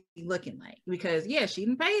policy looking like? Because yeah, she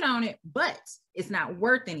didn't pay on it, but it's not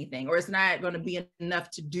worth anything, or it's not going to be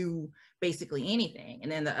enough to do basically anything.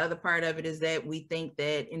 And then the other part of it is that we think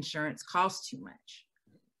that insurance costs too much.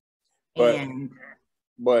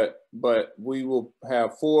 But we will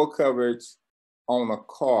have full coverage on a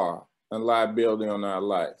car and liability on our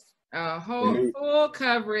life. Full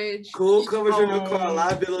coverage. Full coverage on your car,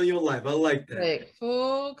 liability on your life. I like that. Like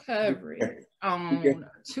full coverage on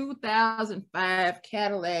 2005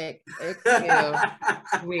 Cadillac XL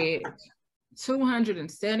with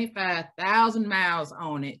 275,000 miles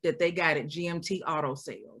on it that they got at GMT Auto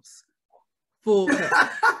Sales. Full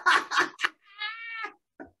coverage.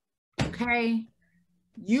 Okay.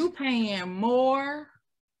 You paying more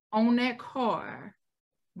on that car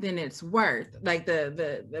than it's worth. Like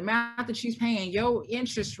the amount that she's paying, your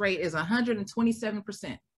interest rate is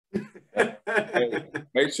 127%. Hey,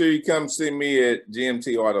 make sure you come see me at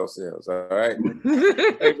GMT Auto Sales, all right?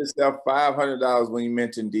 Save yourself $500 when you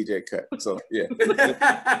mention DJ Kut. So yeah.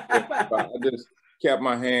 I just kept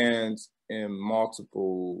my hands in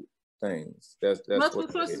multiple things. That's multiple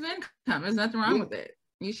sources of income. There's nothing wrong with it.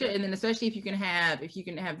 You should, and then especially if you can have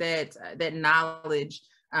that knowledge,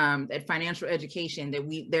 that financial education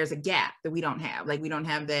that there's a gap that we don't have. Like we don't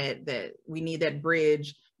have that we need that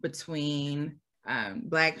bridge between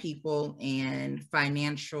Black people and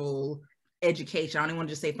financial education. I don't even want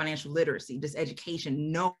to just say financial literacy, just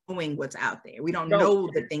education, knowing what's out there. We don't know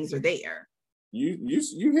that things are there. You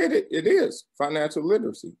hit it. It is financial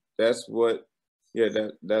literacy. That's what. Yeah,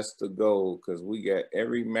 that's the goal, because we got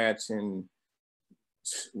every matching.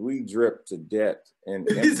 We drip to death, and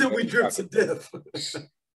he said we drip to death.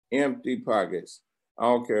 Empty pockets. I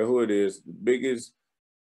don't care who it is. The biggest,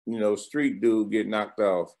 street dude get knocked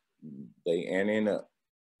off. They end up.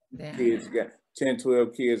 Damn. Kids got 10,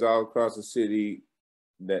 12 kids all across the city.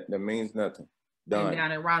 That means nothing. Done. And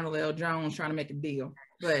down at Ronald L. Jones trying to make a deal,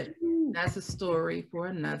 but that's a story for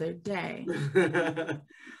another day.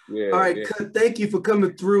 Yeah. All right, yeah. Thank you for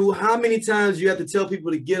coming through. How many times you have to tell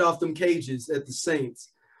people to get off them cages at the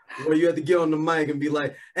Saints? Where you have to get on the mic and be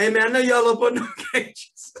like, hey man, I know y'all up on the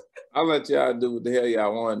cages. I'll let y'all do what the hell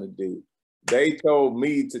y'all wanted to do. They told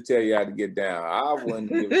me to tell y'all to get down. I wouldn't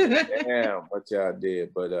give a damn what y'all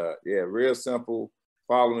did. But yeah, real simple.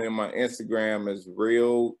 Follow me on my Instagram is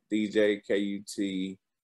real DJ KUT.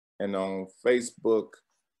 And on Facebook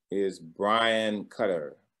is Brian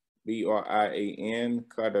Cutter. Brian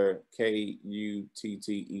Cutter,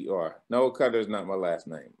 Kutter. No, Cutter is not my last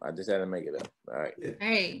name. I just had to make it up. All right.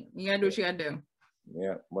 Hey, you gotta do what you gotta do.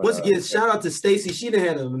 Yeah. But, once again, shout out to Stacy. She done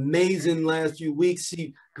had an amazing last few weeks.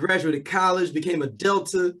 She graduated college, became a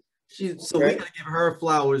Delta. So we gotta give her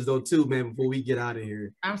flowers though too, man, before we get out of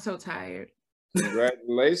here. I'm so tired.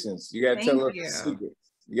 Congratulations. You gotta tell us the secrets.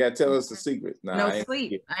 You gotta tell us the secrets. Nah, no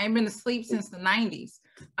sleep. I ain't been asleep since the 90s.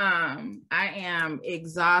 I am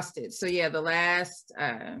exhausted. So yeah, the last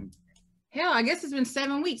hell, I guess it's been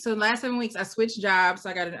 7 weeks. So the last 7 weeks I switched jobs.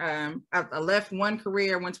 I got I left one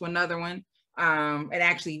career, went to another one. And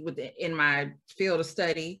actually in my field of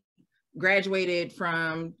study, graduated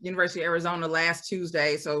from University of Arizona last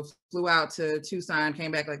Tuesday. So flew out to Tucson,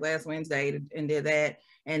 came back like last Wednesday and did that.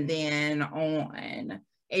 And then on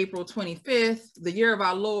April 25th, the year of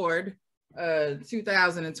our Lord,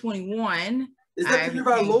 2021. Is that the year of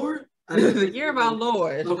our Lord? The year of our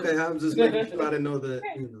Lord. Okay, I was just making sure I didn't know that,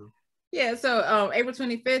 you know. Yeah, so April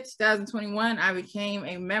 25th, 2021, I became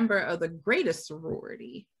a member of the greatest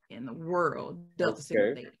sorority in the world, Delta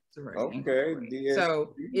Sigma Theta sorority. Okay.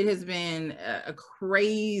 So it has been a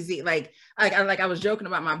crazy, like I was joking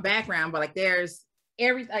about my background, but like there's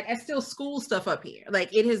I still school stuff up here.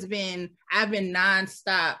 Like it has been, I've been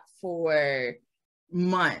nonstop for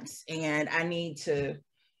months, and I need to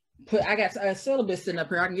I got a syllabus sitting up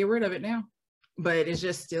here. I can get rid of it now, but it's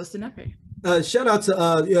just still sitting up here. Shout out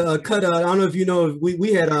to Kut. I don't know if you know,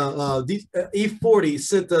 we had E40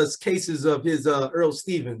 sent us cases of his Earl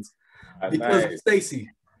Stevens because of Stacy.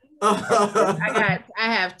 I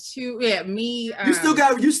have two. Yeah, me. You still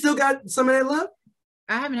got some of that left?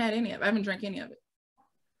 I haven't had any of it. I haven't drank any of it.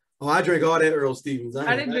 Oh, I drank all that Earl Stevens.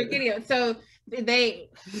 I didn't drink any of it. So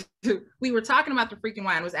we were talking about the freaking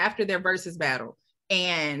wine. It was after their versus battle.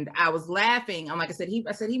 And I was laughing. I'm like, I said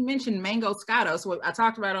he mentioned Mango Scotto. So I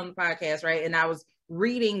talked about it on the podcast, right? And I was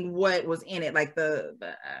reading what was in it, like the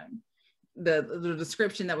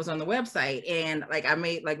description that was on the website. And like I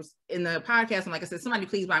made, like in the podcast, I'm like, I said, somebody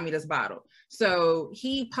please buy me this bottle. So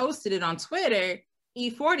he posted it on Twitter.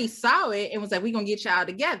 E40 saw it and was like, we're gonna get y'all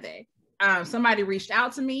together. Somebody reached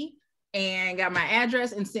out to me and got my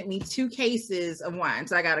address and sent me 2 cases of wine.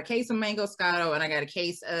 So I got a case of Mango Scotto and I got a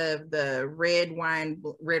case of the red wine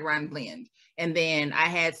blend. And then I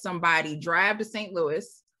had somebody drive to St. Louis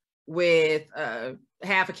with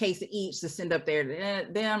half a case of each to send up there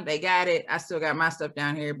to them. They got it. I still got my stuff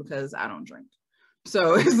down here because I don't drink.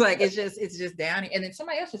 So it's like, it's just down here. And then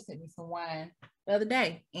somebody else just sent me some wine the other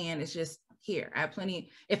day and it's just here. I have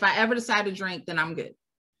plenty. If I ever decide to drink, then I'm good.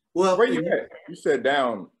 Well, where you at? You said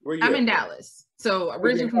down. Where you I'm at? in Dallas. So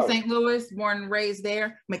originally from St. Louis, born and raised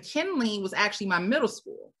there. McKinley was actually my middle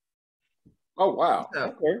school. Oh, wow.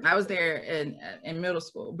 So okay. I was there in middle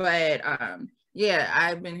school. But yeah,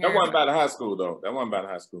 I've been here. That wasn't by the high school, though. That wasn't by the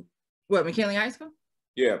high school. What, McKinley High School?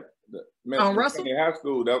 Yeah. Russell? McKinley High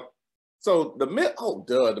School. So the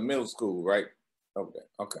middle school, right?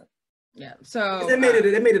 Okay. Yeah. So they made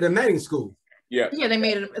it a Manning school. Yeah. Yeah, they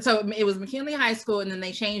made it. So it was McKinley High School, and then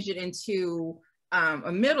they changed it into a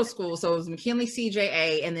middle school. So it was McKinley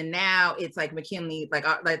CJA, and then now it's like McKinley, like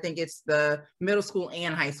I think it's the middle school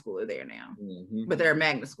and high school are there now, but they're a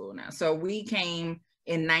magnet school now. So we came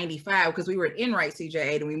in 95 because we were at Enright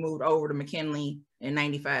CJA, and we moved over to McKinley in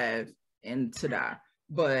 95 and Tada.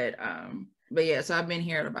 But yeah, so I've been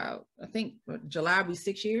here at about, I think July will be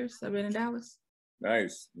 6 years. I've been in Dallas.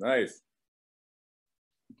 Nice.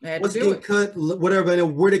 What's getting cut, whatever,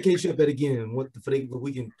 and where they can ship it again?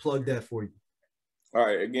 We can plug that for you. All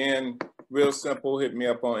right, again, real simple. Hit me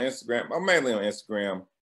up on Instagram. I'm mainly on Instagram.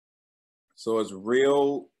 So it's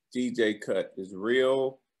real DJ Kut. It's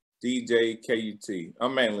real DJ KUT.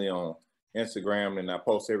 I'm mainly on Instagram and I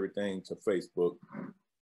post everything to Facebook.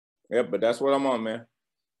 Yeah, but that's what I'm on, man.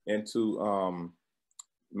 Into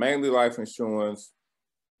mainly life insurance.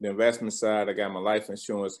 The investment side, I got my life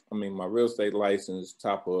insurance. My real estate license,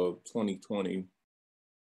 top of 2020.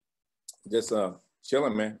 Just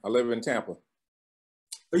chilling, man. I live in Tampa.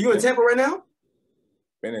 Are you in Tampa right now?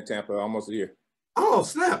 Been in Tampa almost a year. Oh,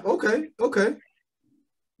 snap. Okay. Yep.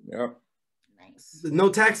 Nice. No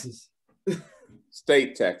taxes.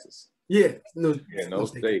 State taxes. Yeah. No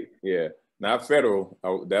state. Yeah. Not federal.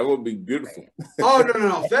 Oh, that would be beautiful. Oh,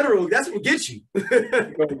 no. Federal, that's what gets you.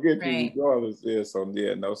 It's gonna get you Right. regardless. Yeah, so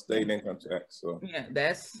yeah, no state income tax. So Yeah,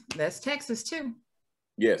 that's Texas too.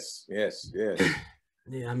 yes. Yeah,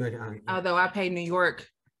 Although I pay New York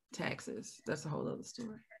taxes. That's a whole other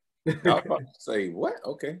story. I was about to say what?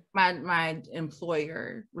 Okay. My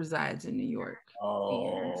employer resides in New York.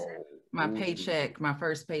 Oh. My paycheck, my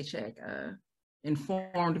first paycheck,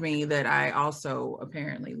 informed me that I also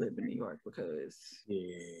apparently live in New York because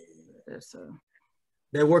there's a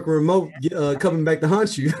that working remote coming back to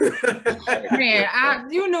haunt you. man.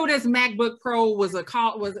 You knew this MacBook Pro was a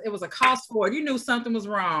cost for it. You knew something was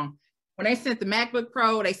wrong when they sent the MacBook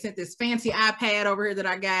Pro. They sent this fancy iPad over here that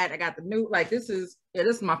I got the new, like, this is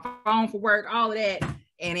my phone for work, all of that,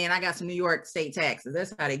 and then I got some New York state taxes.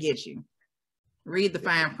 That's how they get you. Read the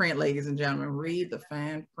fine print, ladies and gentlemen. Read the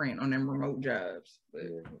fine print on them remote jobs.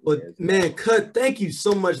 But man, Kut, thank you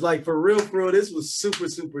so much. Like, for real, this was super,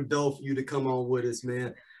 super dope for you to come on with us,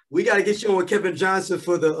 man. We got to get you on with Kevin Johnson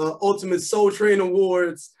for the Ultimate Soul Train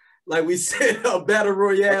Awards. Like we said, a Battle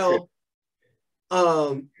Royale.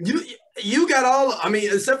 You got all, I mean,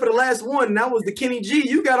 except for the last one, that was the Kenny G.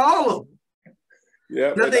 You got all of them.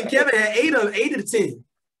 Yeah. And I think Kevin had 8 of the 10.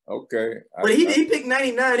 Okay. But he picked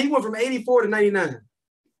 99. He went from 84 to 99.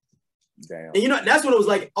 Damn. And that's when it was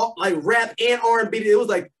like rap and R&B. It was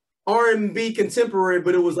like R&B contemporary,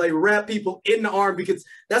 but it was like rap people in the R&B, because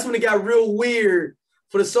that's when it got real weird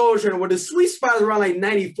for the Soul Train, where the sweet spot is around like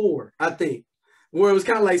 94, I think, where it was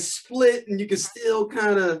kind of like split and you could still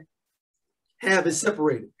kind of have it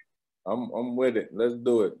separated. I'm with it. Let's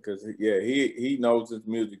do it, because he knows his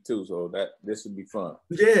music too, so this would be fun.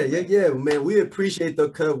 Yeah, man. We appreciate the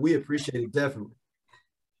Kut. We appreciate it, definitely.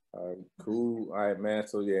 Cool. All right, man.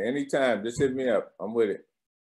 So yeah, anytime, just hit me up. I'm with it.